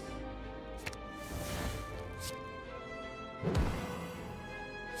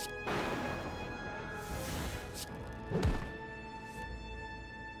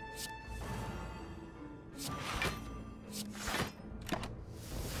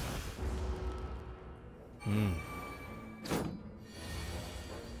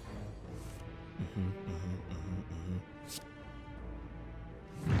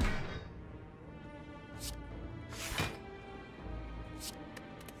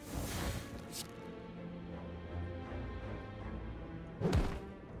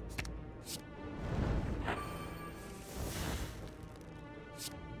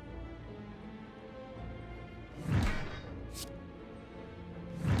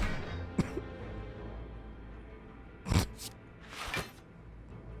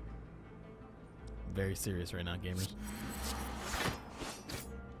 Very serious right now, gamers.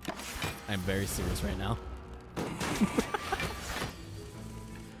 I'm very serious right now.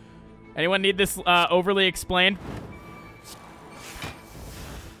 Anyone need this overly explained?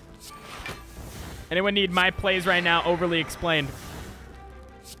 Anyone need my plays right now overly explained?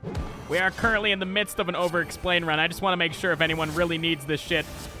 We are currently in the midst of an Overexplain run. I just want to make sure if anyone really needs this shit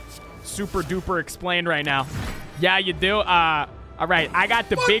super duper explained right now. Yeah, you do? All right, I got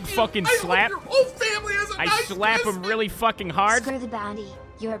the big fucking slap. Your whole family has a I nice slap him really fucking hard. Screw the bounty.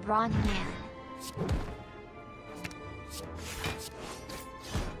 You're a brawny man.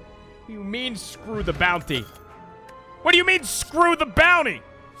 What do you mean, screw the bounty? What do you mean, screw the bounty?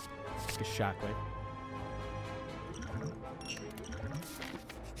 Take a shockwave.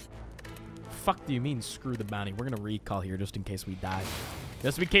 Fuck do you mean, screw the bounty? We're gonna recall here just in case we die.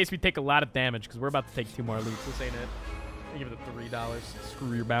 Just in case we take a lot of damage, because we're about to take 2 more loots. This ain't it. I give it the $3.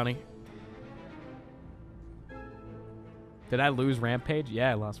 Screw your bounty. Did I lose Rampage? Yeah,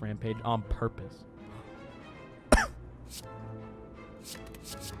 I lost Rampage on purpose.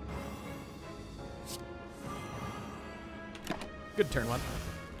 Good turn 1.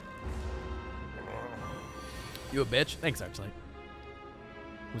 You a bitch? Thanks, Archlight.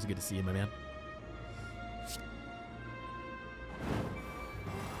 It was good to see you, my man.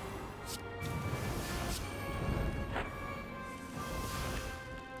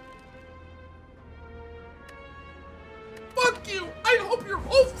 Fuck you! I hope your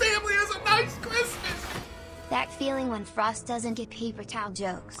whole family has a nice Christmas! That feeling when Frost doesn't get paper towel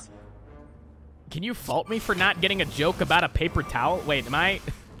jokes. Can you fault me for not getting a joke about a paper towel? Wait, am I...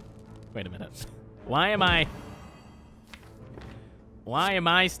 Wait a minute. Why am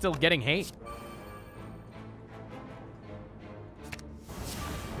I still getting hate?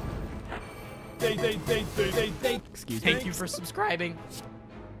 Excuse me. Thank you for subscribing.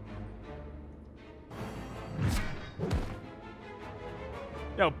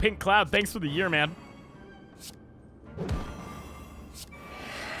 Yo, Pink Cloud, thanks for the year, man.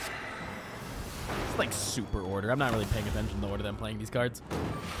 It's like super order. I'm not really paying attention to the order that I'm playing these cards.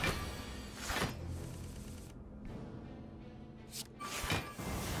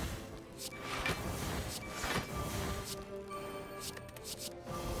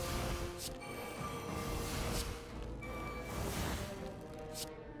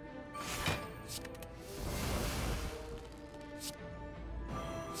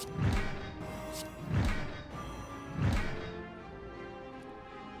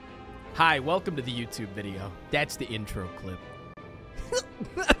 Hi, welcome to the YouTube video. That's the intro clip.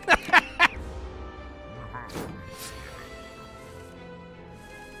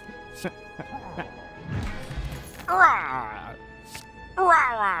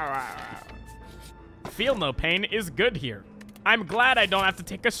 Feel no pain is good here. I'm glad I don't have to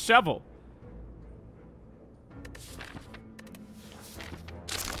take a shovel.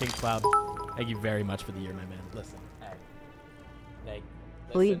 Pink Cloud, thank you very much for the year, my man. Listen. Hey.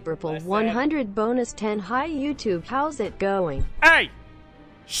 Bleed Bripple 100 bonus 10. Hi YouTube, how's it going? Hey!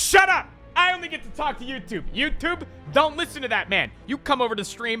 Shut up! I only get to talk to YouTube. YouTube, don't listen to that man. You come over to the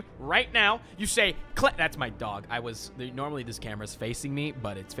stream right now. You say, that's my dog. Normally this camera's facing me,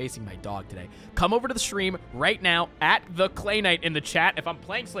 but it's facing my dog today. Come over to the stream right now at the Clay Knight in the chat. If I'm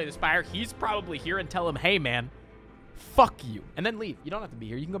playing Slay the Spire, he's probably here, and tell him, hey man, fuck you. And then leave. You don't have to be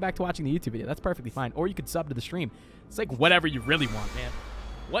here. You can go back to watching the YouTube video. That's perfectly fine. Or you could sub to the stream. It's like whatever you really want, man.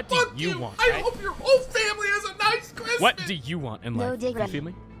 What do you want? I hope your whole family has a nice Christmas. What do you want in life? No You feel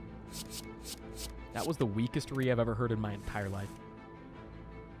me? That was the weakest re I've ever heard in my entire life.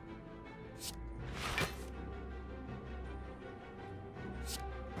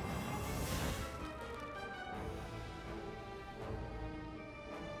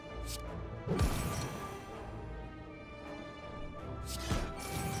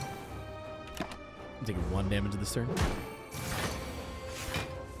 I'm taking 1 damage this turn.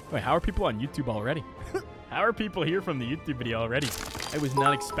 Wait, how are people on YouTube already? How are people here from the YouTube video already? I was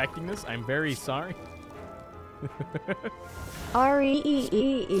not expecting this. I'm very sorry.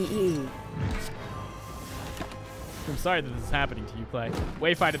 R-E-E-E-E-E. I'm sorry that this is happening to you, Clay.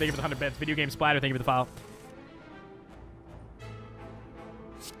 Wayfighter, thank you for the 100 bits. Video Game Splatter, thank you for the follow.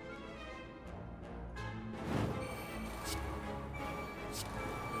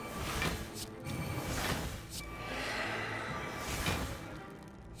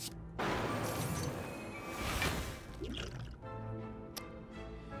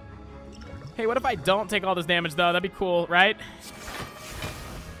 Hey, what if I don't take all this damage, though? That'd be cool, right?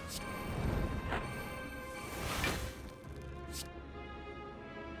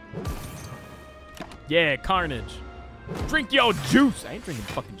 Yeah, Carnage. Drink your juice. I ain't drinking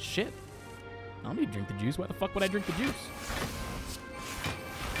fucking shit. I don't need to drink the juice. Why the fuck would I drink the juice?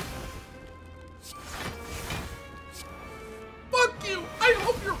 Fuck you! I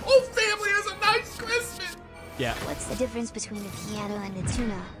hope your whole family has a nice Christmas! Yeah. What's the difference between a piano and a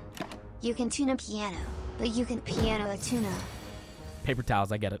tuna? You can tune a piano, but you can piano a tuna. Paper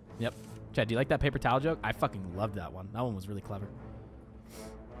towels, I get it. Yep. Chad, do you like that paper towel joke? I fucking loved that one. That one was really clever.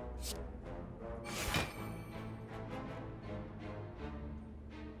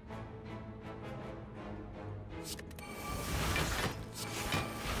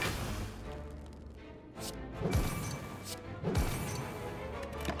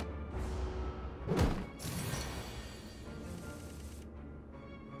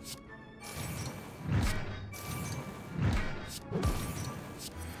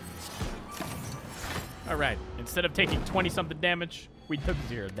 Alright, instead of taking 20-something damage, we took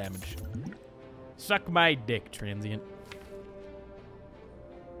 0 damage. Suck my dick, transient.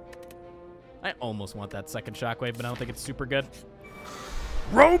 I almost want that second shockwave, but I don't think it's super good.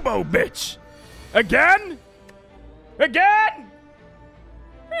 Robo bitch! Again? Again?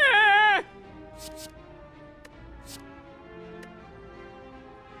 Ah!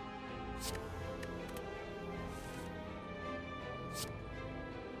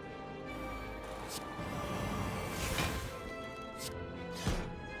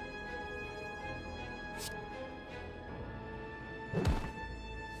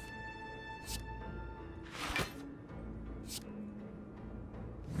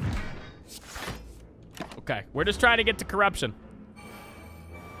 Okay, we're just trying to get to corruption.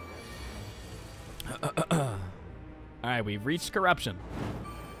 Alright, we've reached corruption.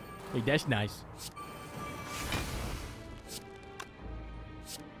 Hey, that's nice.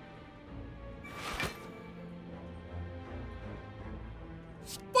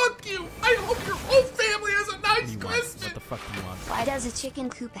 Fuck you! I hope your whole family has a nice Christmas! What the fuck do you want? Why does a chicken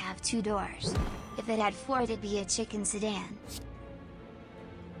coop have 2 doors? If it had 4, it'd be a chicken sedan.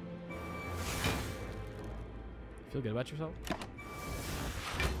 Feel good about yourself?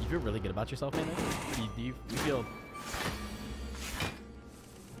 You feel really good about yourself, man? Do you feel...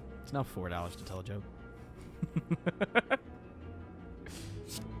 It's now $4 to tell a joke.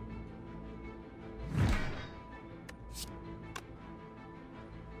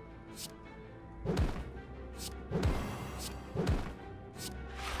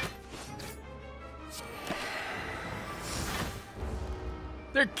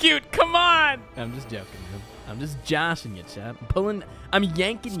 They're cute, come on! I'm just joking, man. I'm just joshing you, Chad. I'm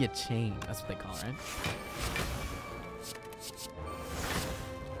yanking your chain. That's what they call it, right?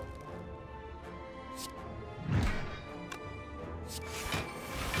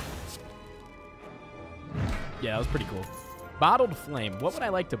 Yeah, that was pretty cool. Bottled Flame. What would I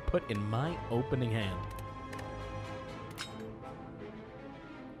like to put in my opening hand?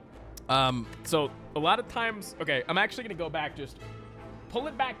 So a lot of times, okay, I'm actually gonna go back, just pull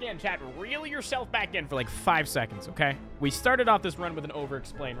it back in, chat. Reel yourself back in for like 5 seconds, okay? We started off this run with an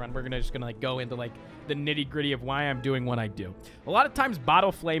Overexplain run. We're just gonna like go into like the nitty gritty of why I'm doing what I do. A lot of times,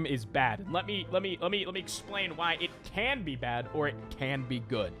 Bottle Flame is bad. Let me explain why it can be bad or it can be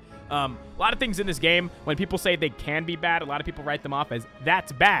good. A lot of things in this game, when people say they can be bad, a lot of people write them off as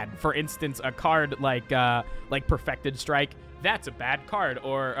that's bad. For instance, a card like Perfected Strike. That's a bad card,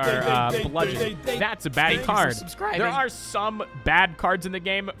 or Bludgeon. That's a bad card. There are some bad cards in the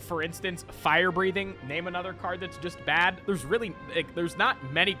game. For instance, Fire Breathing. Name another card that's just bad. There's really, there's not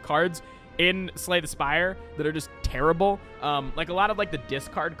many cards in Slay the Spire that are just terrible. Like a lot of like the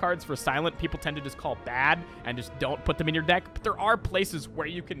discard cards for Silent, people tend to just call bad and just don't put them in your deck. But there are places where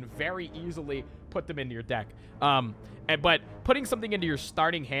you can very easily put them into your deck. But putting something into your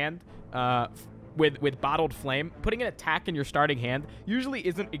starting hand, with Bottled Flame, putting an attack in your starting hand usually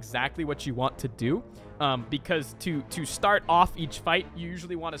isn't exactly what you want to do, because to start off each fight, you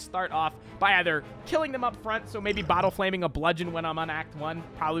usually want to start off by either killing them up front, so maybe Bottle Flaming a Bludgeon when I'm on Act 1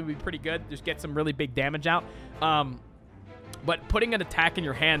 probably would be pretty good, just get some really big damage out. But putting an attack in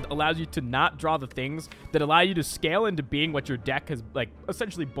your hand allows you to not draw the things that allow you to scale into being what your deck has, like,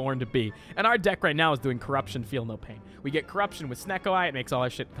 essentially born to be. And our deck right now is doing Corruption, Feel No Pain. We get Corruption with Snecko Eye. It makes all our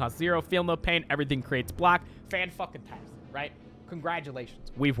shit cost 0. Feel No Pain. Everything creates block. Fan-fucking-tastic, right?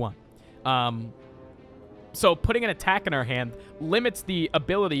 Congratulations. We've won. So putting an attack in our hand limits the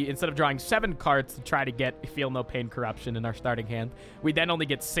ability, instead of drawing 7 cards to try to get Feel No Pain Corruption in our starting hand, we then only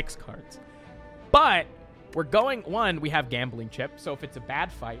get 6 cards. But we're going, one, we have Gambling Chip, so if it's a bad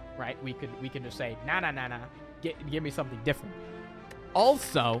fight, right, we can just say, nah, give me something different.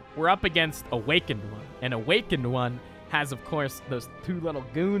 Also, we're up against Awakened One, and Awakened One has, of course, those 2 little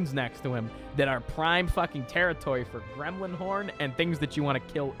goons next to him that are prime fucking territory for Gremlin Horn and things that you want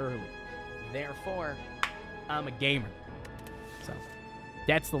to kill early. Therefore, I'm a gamer. So,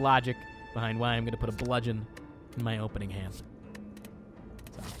 that's the logic behind why I'm going to put a Bludgeon in my opening hand.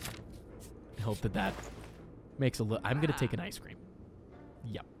 So, I hope that makes a little... I'm going to take an ice cream.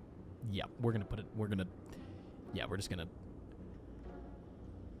 Yep. We're going to put it... We're just going to...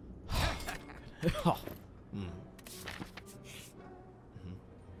 Oh. Mm.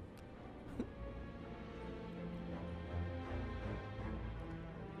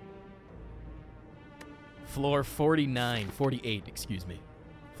 Floor 48, excuse me.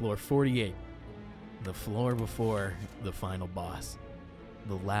 Floor 48. The floor before the final boss.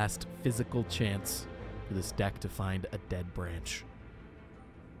 The last physical chance for this deck to find a dead branch.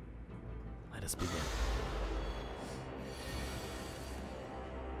 Let us begin.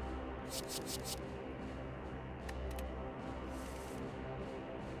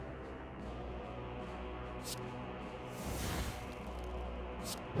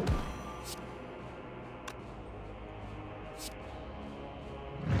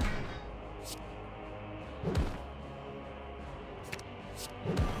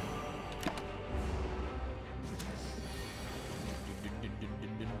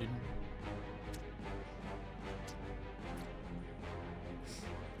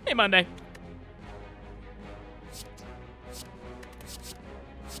 Hey, Monday.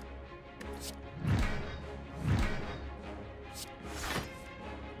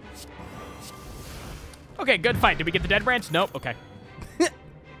 Okay, good fight. Did we get the dead branch? Nope. Okay.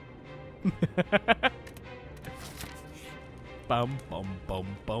 Bum, bum, bum,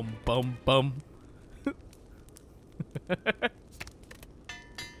 bum, bum, bum. Good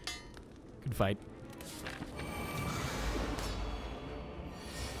fight.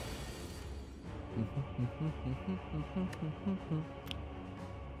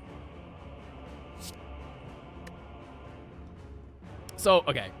 So,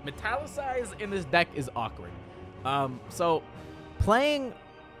 okay, Metallicize in this deck is awkward. So playing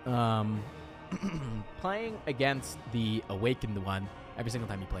playing against the Awakened one, every single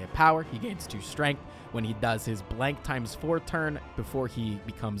time you play a power, he gains 2 strength. When he does his blank ×4 turn before he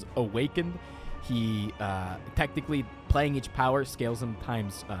becomes Awakened, he technically playing each power scales him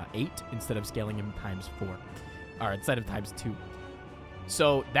 ×8 instead of scaling him ×4, or instead of ×2.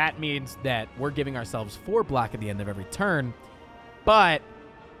 So that means that we're giving ourselves 4 block at the end of every turn, but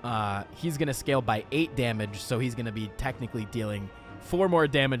he's going to scale by 8 damage, so he's going to be technically dealing 4 more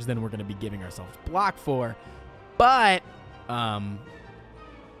damage than we're going to be giving ourselves block for. But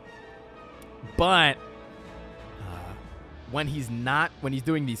when he's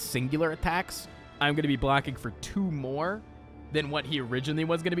doing these singular attacks, I'm going to be blocking for 2 more than what he originally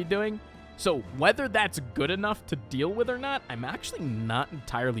was going to be doing. So whether that's good enough to deal with or not, I'm actually not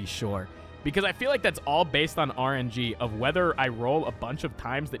entirely sure. Because I feel like that's all based on RNG of whether I roll a bunch of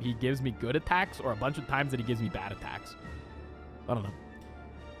times that he gives me good attacks or a bunch of times that he gives me bad attacks. I don't know.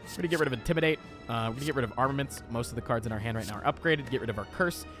 We're going to get rid of Intimidate. We're going to get rid of Armaments. Most of the cards in our hand right now are upgraded. Get rid of our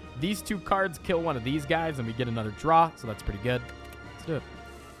Curse. These 2 cards kill one of these guys, and we get another draw, so that's pretty good. Let's do it.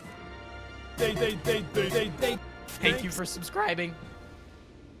 Thank you for subscribing.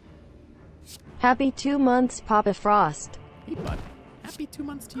 Happy 2 months, Papa Frost. Hey, bud. Happy 2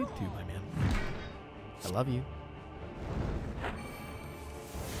 months to you too, my man. I love you.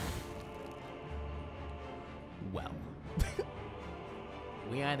 Well.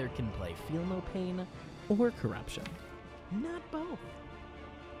 We either can play Feel No Pain or Corruption. Not both.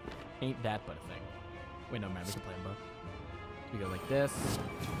 Ain't that but a thing. Wait, no, man, we can play them both. We go like this.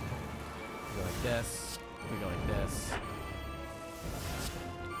 We go like this. We go like this.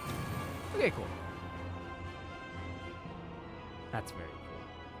 Okay, cool. That's very cool.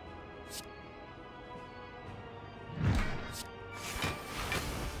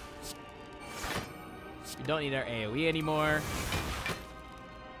 We don't need our AoE anymore.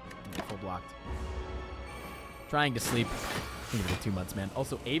 Full blocked. Trying to sleep. Give it 2 months, man.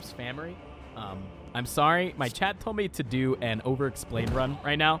 Also, Ape's Family. I'm sorry. My chat told me to do an Overexplain run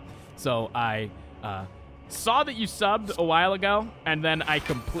right now. So I saw that you subbed a while ago, and then I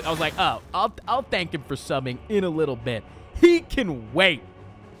was like, oh, I'll thank him for subbing in a little bit. He can wait.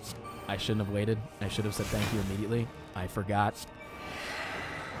 I shouldn't have waited. I should have said thank you immediately. I forgot.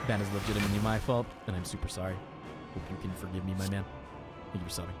 That is legitimately my fault, and I'm super sorry. Hope you can forgive me, my man. Thank you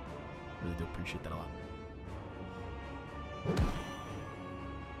for subbing. Really do appreciate that a lot.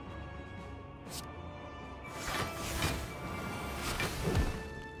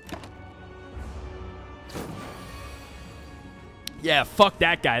 Yeah, fuck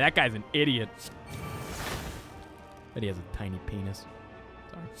that guy. That guy's an idiot. But he has a tiny penis.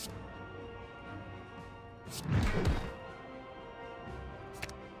 Sorry.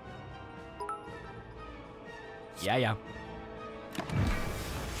 Yeah.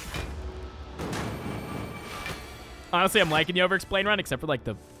 Honestly, I'm liking the Overexplain run, except for like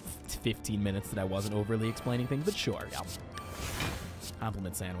the 15 minutes that I wasn't overly explaining things. But sure, yeah.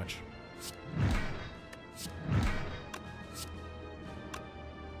 Compliment sandwich.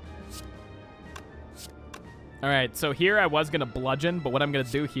 All right, so here I was going to bludgeon, but what I'm going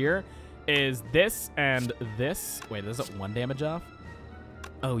to do here is this and this. Wait, is it 1 damage off?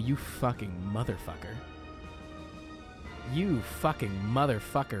 Oh, you fucking motherfucker. You fucking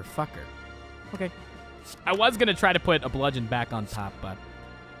motherfucker fucker. Okay. I was going to try to put a bludgeon back on top, but...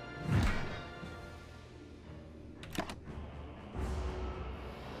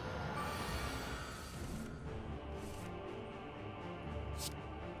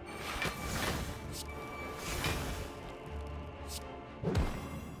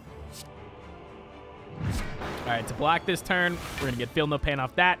 All right, to block this turn, we're going to get Feel No Pain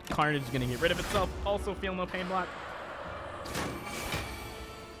off that. Carnage is going to get rid of itself. Also Feel No Pain block.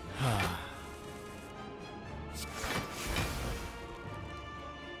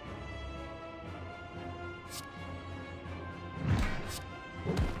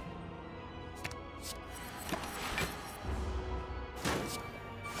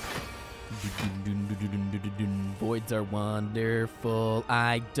 Voids are wonderful.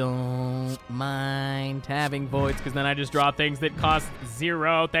 I don't mind having voids because then I just draw things that cost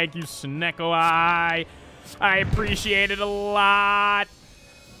 0. Thank you, Sneko Eye. I appreciate it a lot.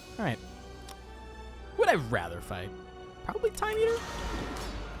 All right. Would I rather fight? Probably Time Eater.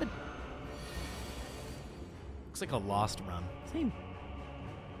 But looks like a lost run. Same.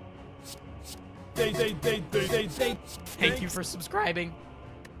 Thank you for subscribing.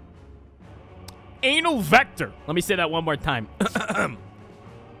 Anal Vector. Let me say that one more time.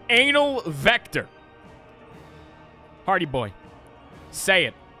 Anal Vector. Hardy boy. Say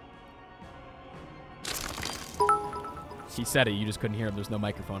it. He said it. You just couldn't hear him. There's no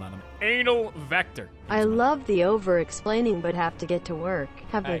microphone on him. Anal Vector. I love the over-explaining, but have to get to work.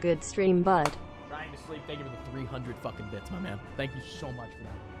 Have a good stream, bud. Trying to sleep. Thank you for the 300 fucking bits, my man. Thank you so much for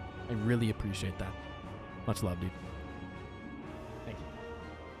that. I really appreciate that. Much love, dude. Thank you.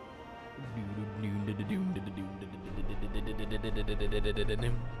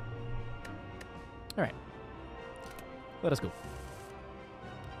 All right. Let us go.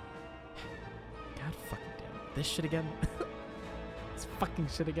 God fucking damn it. This shit again? This fucking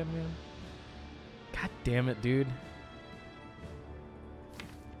shit again, man. God damn it, dude.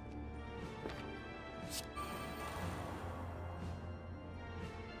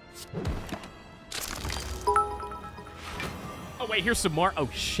 Oh, wait, here's some more. Oh,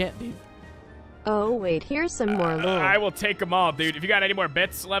 shit, dude. Oh, wait, here's some more lore. I will take them all, dude. If you got any more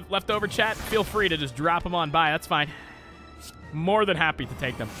bits left over, chat, feel free to just drop them on by. That's fine. More than happy to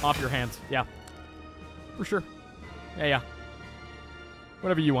take them off your hands. Yeah. For sure. Yeah.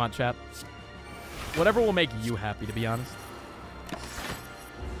 Whatever you want, chat. Whatever will make you happy, to be honest.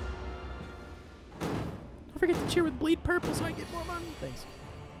 Don't forget to cheer with Bleed Purple so I get more money. Thanks.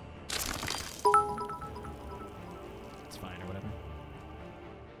 It's fine or whatever.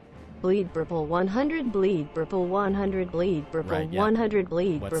 Bleed Purple 100, Bleed Purple 100, Bleed Purple Right, yeah. 100,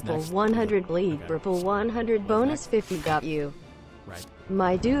 Bleed What's Purple next? 100, Bleed Okay. Purple 100, bonus next? 50 got you. Right.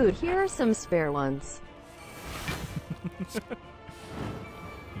 My dude, here are some spare ones. Thank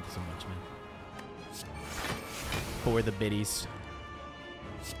you so much, man. For the biddies.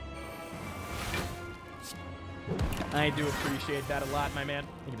 I do appreciate that a lot, my man.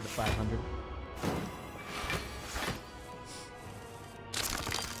 Thank you for the 500.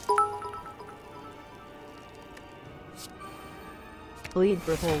 Bleed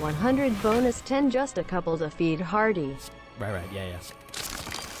Purple 100, bonus 10, just a couple to feed Hardy. Right, yeah.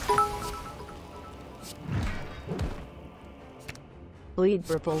 Bleed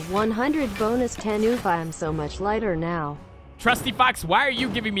Purple 100, bonus 10, oof, I am so much lighter now. Trusty Fox, why are you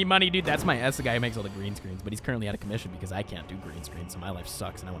giving me money, dude? That's my S, the guy who makes all the green screens, but he's currently out of commission because I can't do green screens, so my life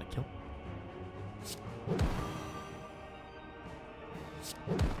sucks and I want to kill him.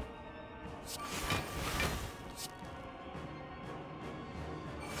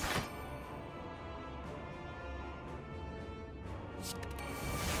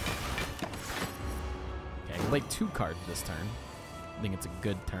 Okay, I can play 2 cards this turn. I think it's a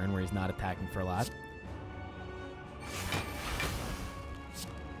good turn where he's not attacking for a lot.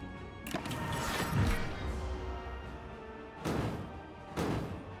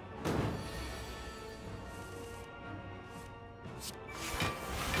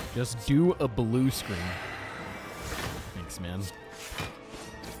 Just do a blue screen. Thanks, man.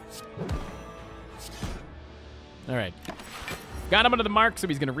 All right. Got him under the mark, so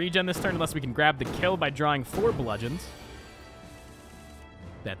he's going to regen this turn unless we can grab the kill by drawing 4 bludgeons.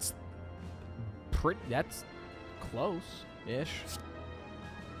 That's close-ish.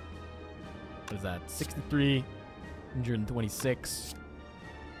 What is that? 63, 126.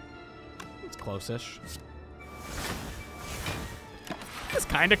 It's close-ish. It's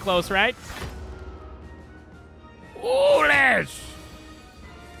kind of close, right? Foolish!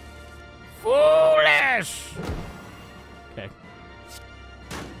 Foolish! Okay.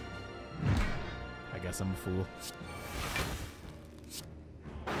 I guess I'm a fool.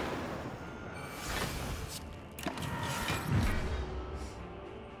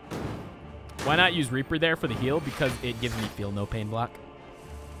 Why not use Reaper there for the heal? Because it gives me feel no pain block.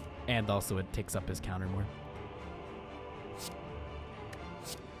 And also it takes up his counter more.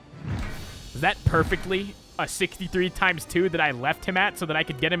 Is that perfectly a 63 times 2 that I left him at so that I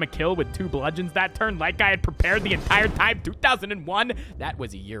could get him a kill with 2 bludgeons that turn like I had prepared the entire time? 2001? That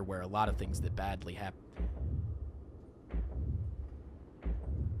was a year where a lot of things that badly happened.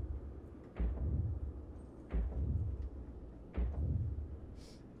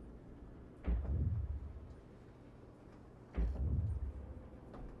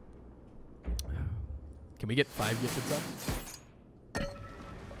 Can we get 5 gifted subs?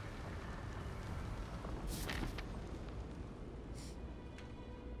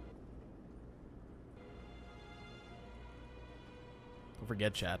 Don't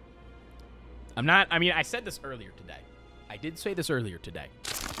forget, chat. I'm not, I mean, I said this earlier today. I did say this earlier today.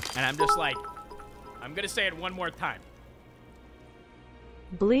 And I'm just like, I'm going to say it one more time.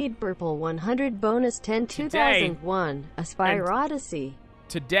 Bleed Purple 100 bonus 10 2001 Aspire Odyssey.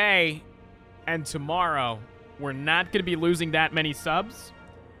 Today and tomorrow, we're not going to be losing that many subs.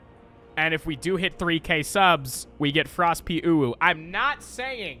 And if we do hit 3K subs, we get Frost P Uwu. I'm not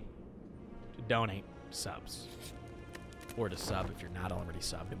saying to donate subs. Or to sub if you're not already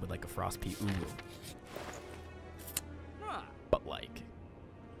subbed with like a Frost P Uwu. But like,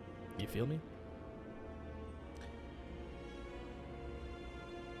 you feel me?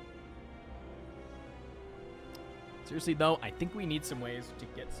 Seriously though, I think we need some ways to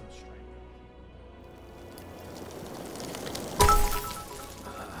get some strength.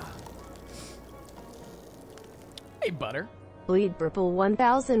 Hey, Butter. Bleed Purple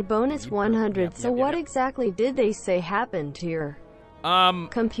 1000 bonus 100. So what exactly did they say happened to your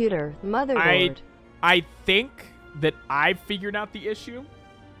computer motherboard? I think that I figured out the issue,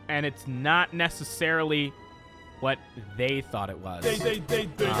 and it's not necessarily what they thought it was.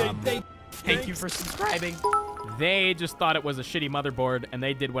 Thank you for subscribing. They just thought it was a shitty motherboard, and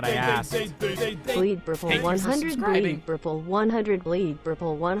they did what I asked. Bleed Purple 100, Bleed Purple 100, Bleed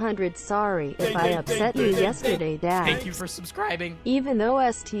Purple 100. Sorry if I upset you yesterday, Dad. Thank you for subscribing. Even though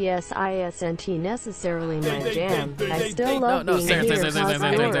STS isn't necessarily my jam, I still love being here because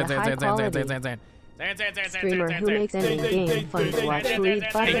you're high quality streamer who makes any game fun to watch. Bleed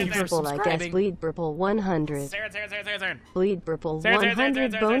fucking Purple, I guess. Bleed Purple 100. Bleed Purple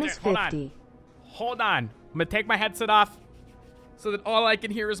 100 bonus 50. Hold on. I'm going to take my headset off so that all I can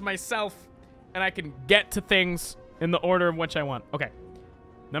hear is myself and I can get to things in the order in which I want. Okay.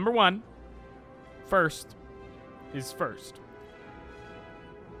 Number one, first is first.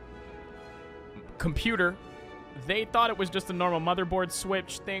 Computer. They thought it was just a normal motherboard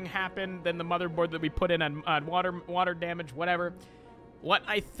switch thing happened. Then the motherboard that we put in on water damage, whatever. What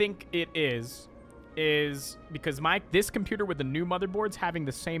I think it is because this computer with the new motherboard's having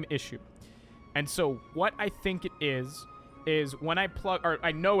the same issue. And so what I think it is when I plug, or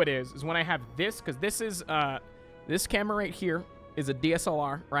I know it is when I have this, because this is, this camera right here is a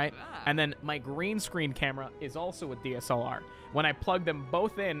DSLR, right? And then my green screen camera is also a DSLR. When I plug them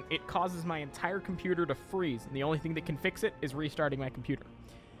both in, it causes my entire computer to freeze. And the only thing that can fix it is restarting my computer.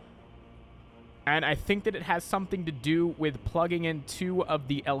 And I think that it has something to do with plugging in 2 of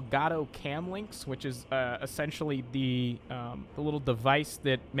the Elgato cam links, which is essentially the little device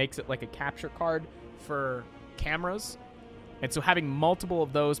that makes it like a capture card for cameras. And so having multiple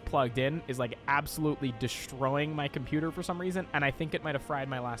of those plugged in is like absolutely destroying my computer for some reason. And I think it might have fried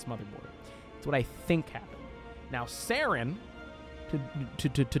my last motherboard. That's what I think happened. Now, Saren,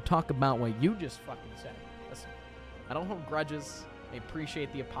 to talk about what you just fucking said. Listen, I don't hold grudges. I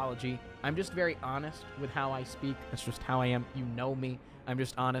appreciate the apology. I'm just very honest with how I speak. That's just how I am. You know me. I'm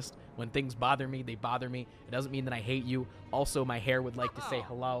just honest. When things bother me, they bother me. It doesn't mean that I hate you. Also, my hair would like to say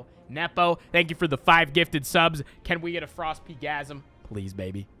hello. Nepo, thank you for the 5 gifted subs. Can we get a Frost Pegasm? Please,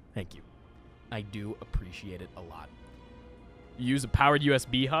 baby. Thank you. I do appreciate it a lot. You use a powered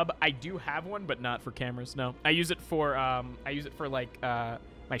USB hub? I do have one, but not for cameras. No, I use it for like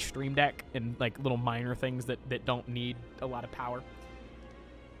my Stream Deck and like little minor things that don't need a lot of power.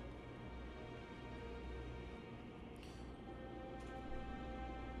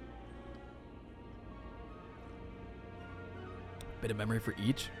 Bit of memory for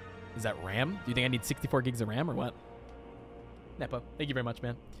each. Is that RAM? Do you think I need 64 gigs of RAM or what? Nepo, thank you very much,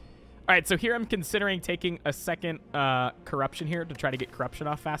 man. All right, so here I'm considering taking a second corruption here to try to get corruption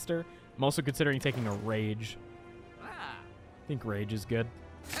off faster. I'm also considering taking a rage. think rage is good.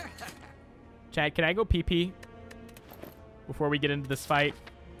 Chad, can I go pee-pee before we get into this fight?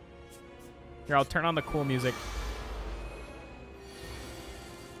 Here, I'll turn on the cool music.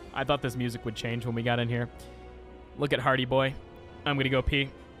 I thought this music would change when we got in here. Look at Hardy Boy. I'm gonna go pee.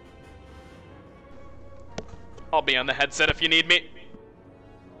 I'll be on the headset if you need me.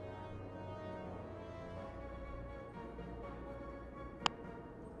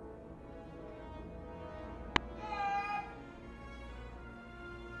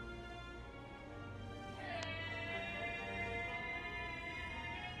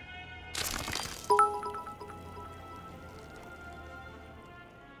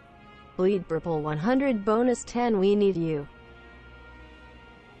 Bleed purple 100 bonus 10. We need you.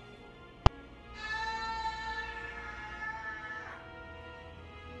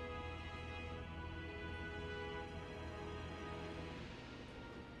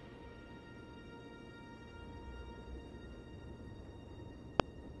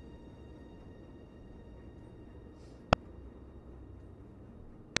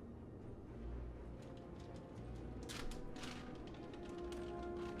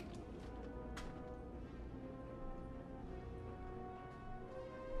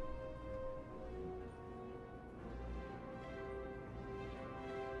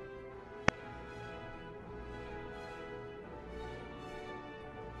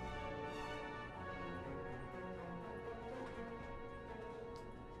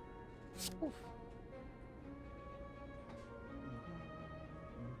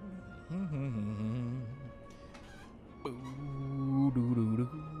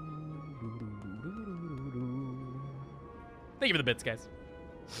 Thank you for the bits, guys.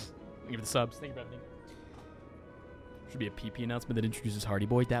 Thank you for the subs. Thank you for everything. Should be a PP announcement that introduces Hardy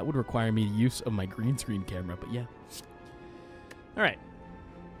Boy. That would require me use of my green screen camera, but yeah. All right.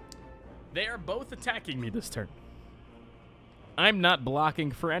 They are both attacking me this turn. I'm not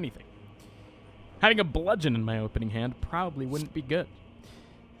blocking for anything. Having a bludgeon in my opening hand probably wouldn't be good.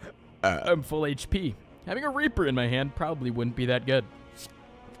 I'm full HP. Having a Reaper in my hand probably wouldn't be that good.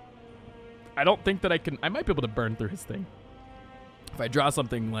 I don't think that I might be able to burn through his thing. If I draw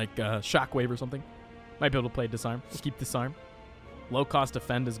something like Shockwave or something, might be able to play Disarm. We'll keep Disarm. Low cost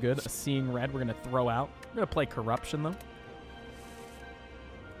defend is good. A Seeing Red we're going to throw out. We're going to play Corruption, though.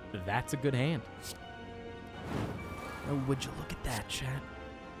 That's a good hand. Oh, would you look at that, chat?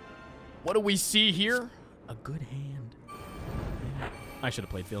 What do we see here? A good hand. I should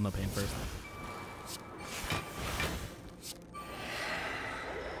have played Feel No Pain first.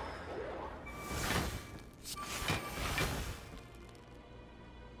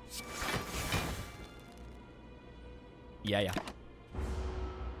 Yeah.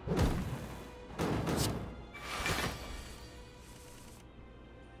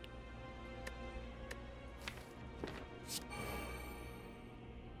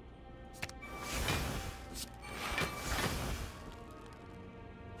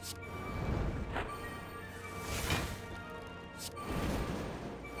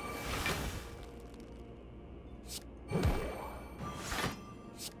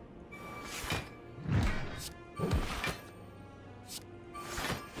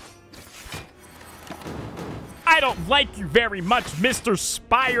 I don't like you very much, Mr.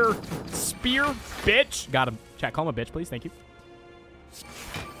 Spear, bitch. Got him. Chat, call him a bitch, please. Thank you.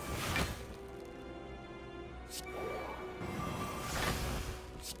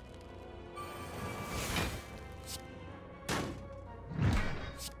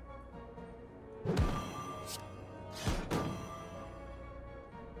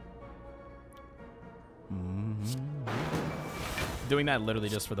 Doing that literally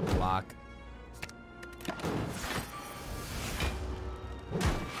just for the block.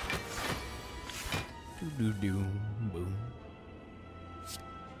 Boom.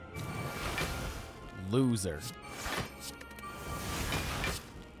 Loser.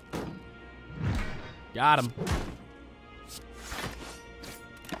 Got him.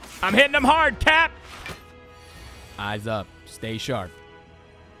 I'm hitting him hard, Cap. Eyes up. Stay sharp.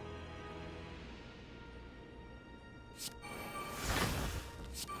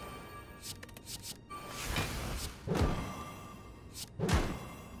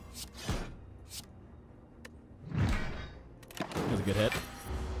 A good hit.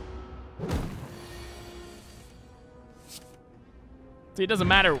 See, it doesn't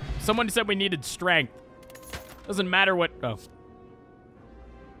matter. Someone said we needed strength. Doesn't matter what. Oh.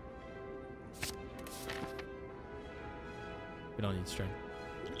 We don't need strength.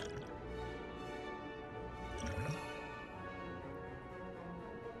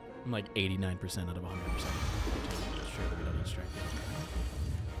 I'm like 89% out of 100%. Sure that we don't need strength.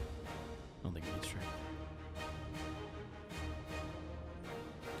 I don't think we need strength.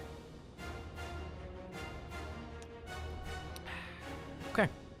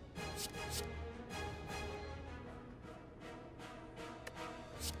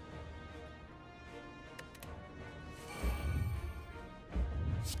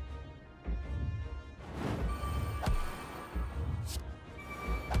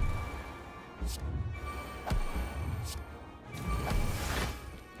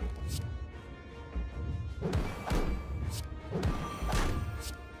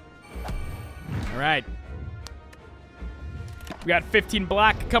 All right. We got 15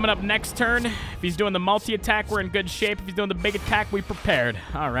 block coming up next turn. If he's doing the multi-attack, we're in good shape. If he's doing the big attack, we prepared.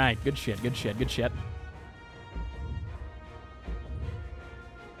 All right. Good shit. Good shit. Good shit.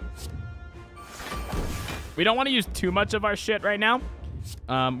 We don't want to use too much of our shit right now.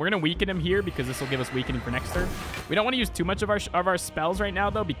 We're going to weaken him here because this will give us weakening for next turn. We don't want to use too much of our spells right now,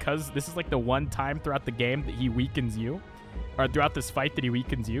 though, because this is like the one time throughout the game that he weakens you. Or throughout this fight that he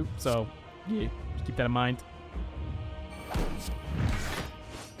weakens you. So, yeah, just keep that in mind.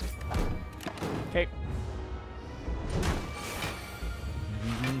 Okay.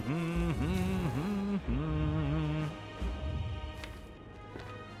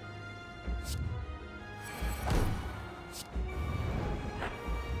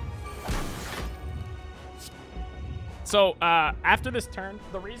 So, after this turn,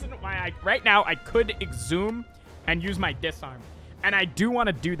 the reason why right now I could exhume and use my disarm. And I do want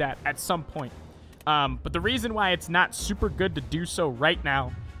to do that at some point. But the reason why it's not super good to do so right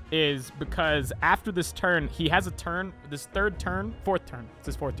now is because after this turn, he has a turn, this fourth turn, it's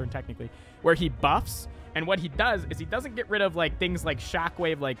his fourth turn technically, where he buffs. And what he does is he doesn't get rid of like things like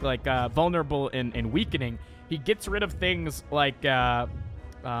shockwave, like vulnerable and weakening. He gets rid of things like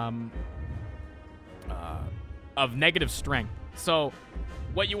of negative strength. So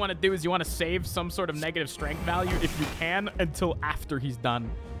what you want to do is you want to save some sort of negative strength value if you can until after he's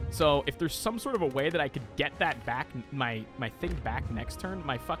done. So if there's some sort of a way that I could get that back, my thing back next turn,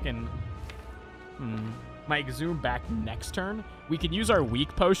 my fucking, my exhume back next turn, we can use our weak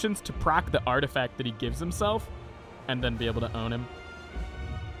potions to proc the artifact that he gives himself and then be able to own him.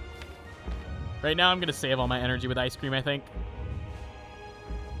 Right now I'm going to save all my energy with Ice Cream, I think.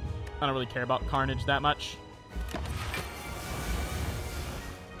 I don't really care about Carnage that much.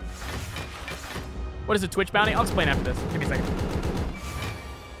 What is a Twitch bounty? I'll explain after this. Give me a second.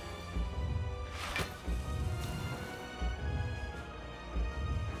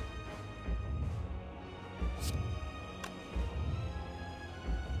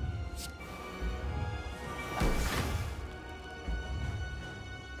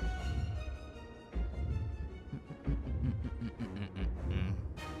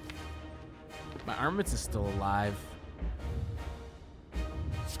 My armaments is still alive.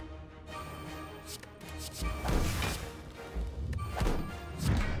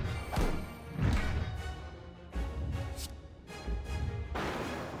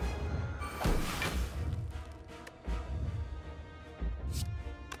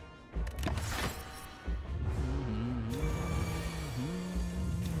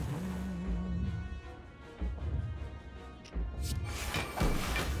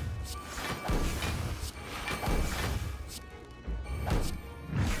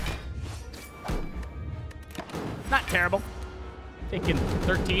 Not terrible. Taking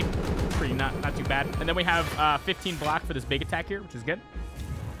 13. Pretty not too bad. And then we have 15 block for this big attack here, which is good.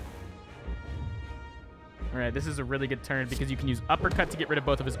 All right, this is a really good turn because you can use uppercut to get rid of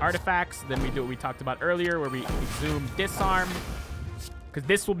both of his artifacts. Then we do what we talked about earlier where we exhume disarm. Because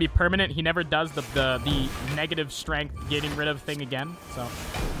this will be permanent. He never does the negative strength getting rid of thing again. So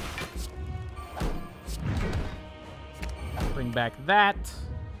bring back that.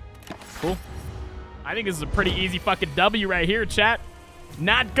 Cool. I think this is a pretty easy fucking W right here, chat.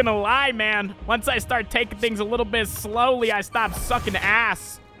 Not gonna lie, man. Once I start taking things a little bit slowly, I stop sucking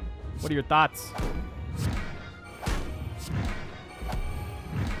ass. What are your thoughts?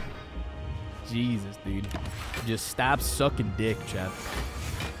 Jesus, dude. Just stop sucking dick, chat.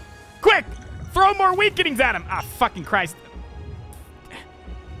 Quick! Throw more weakenings at him! Ah, fucking Christ.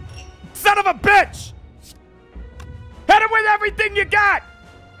 Son of a bitch! Hit him with everything you got!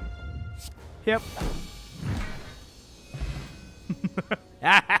 Yep.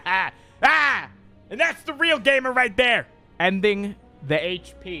 And that's the real gamer right there. Ending the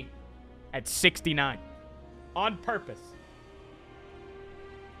HP at 69. On purpose.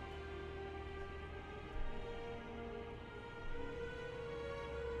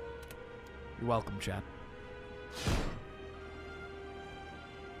 You're welcome, chat.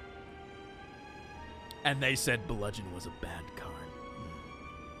 And they said Bludgeon was a bad card.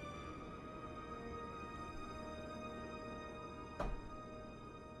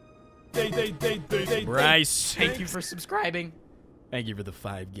 Bryce. Thank you for subscribing. Thank you for the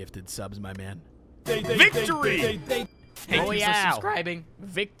 5 gifted subs, my man. Victory! Thank you for subscribing.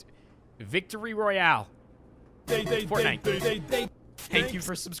 Victory Royale. Fortnite. Thank you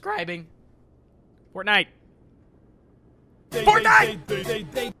for subscribing. Fortnite.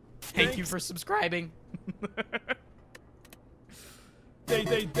 Fortnite! Thank you for subscribing.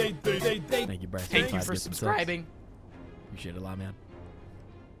 Thank you, Bryce. Thank you for subscribing. Appreciate it a lot, man.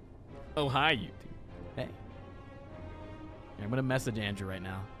 Oh, hi, YouTube. Hey. I'm going to message Andrew right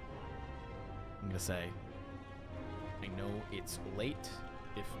now. I'm going to say, I know it's late.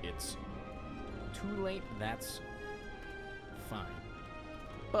 If it's too late, that's fine.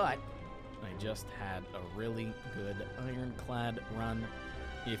 But I just had a really good Ironclad run.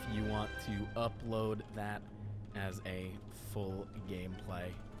 If you want to upload that as a full gameplay,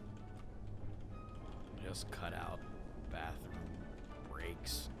 just cut out bathroom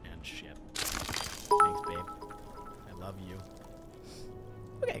breaks and shit. Thanks, babe. I love you.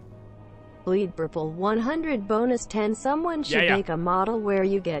 Okay. Bleed Purple 100 bonus 10. Someone should make a model where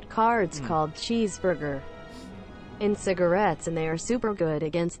you get cards called Cheeseburger in cigarettes, and they are super good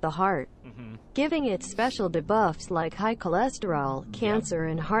against the heart, giving it special debuffs like high cholesterol, cancer,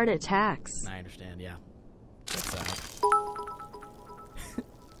 and heart attacks. I understand, yeah. That's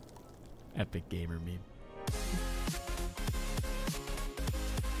Epic Gamer meme.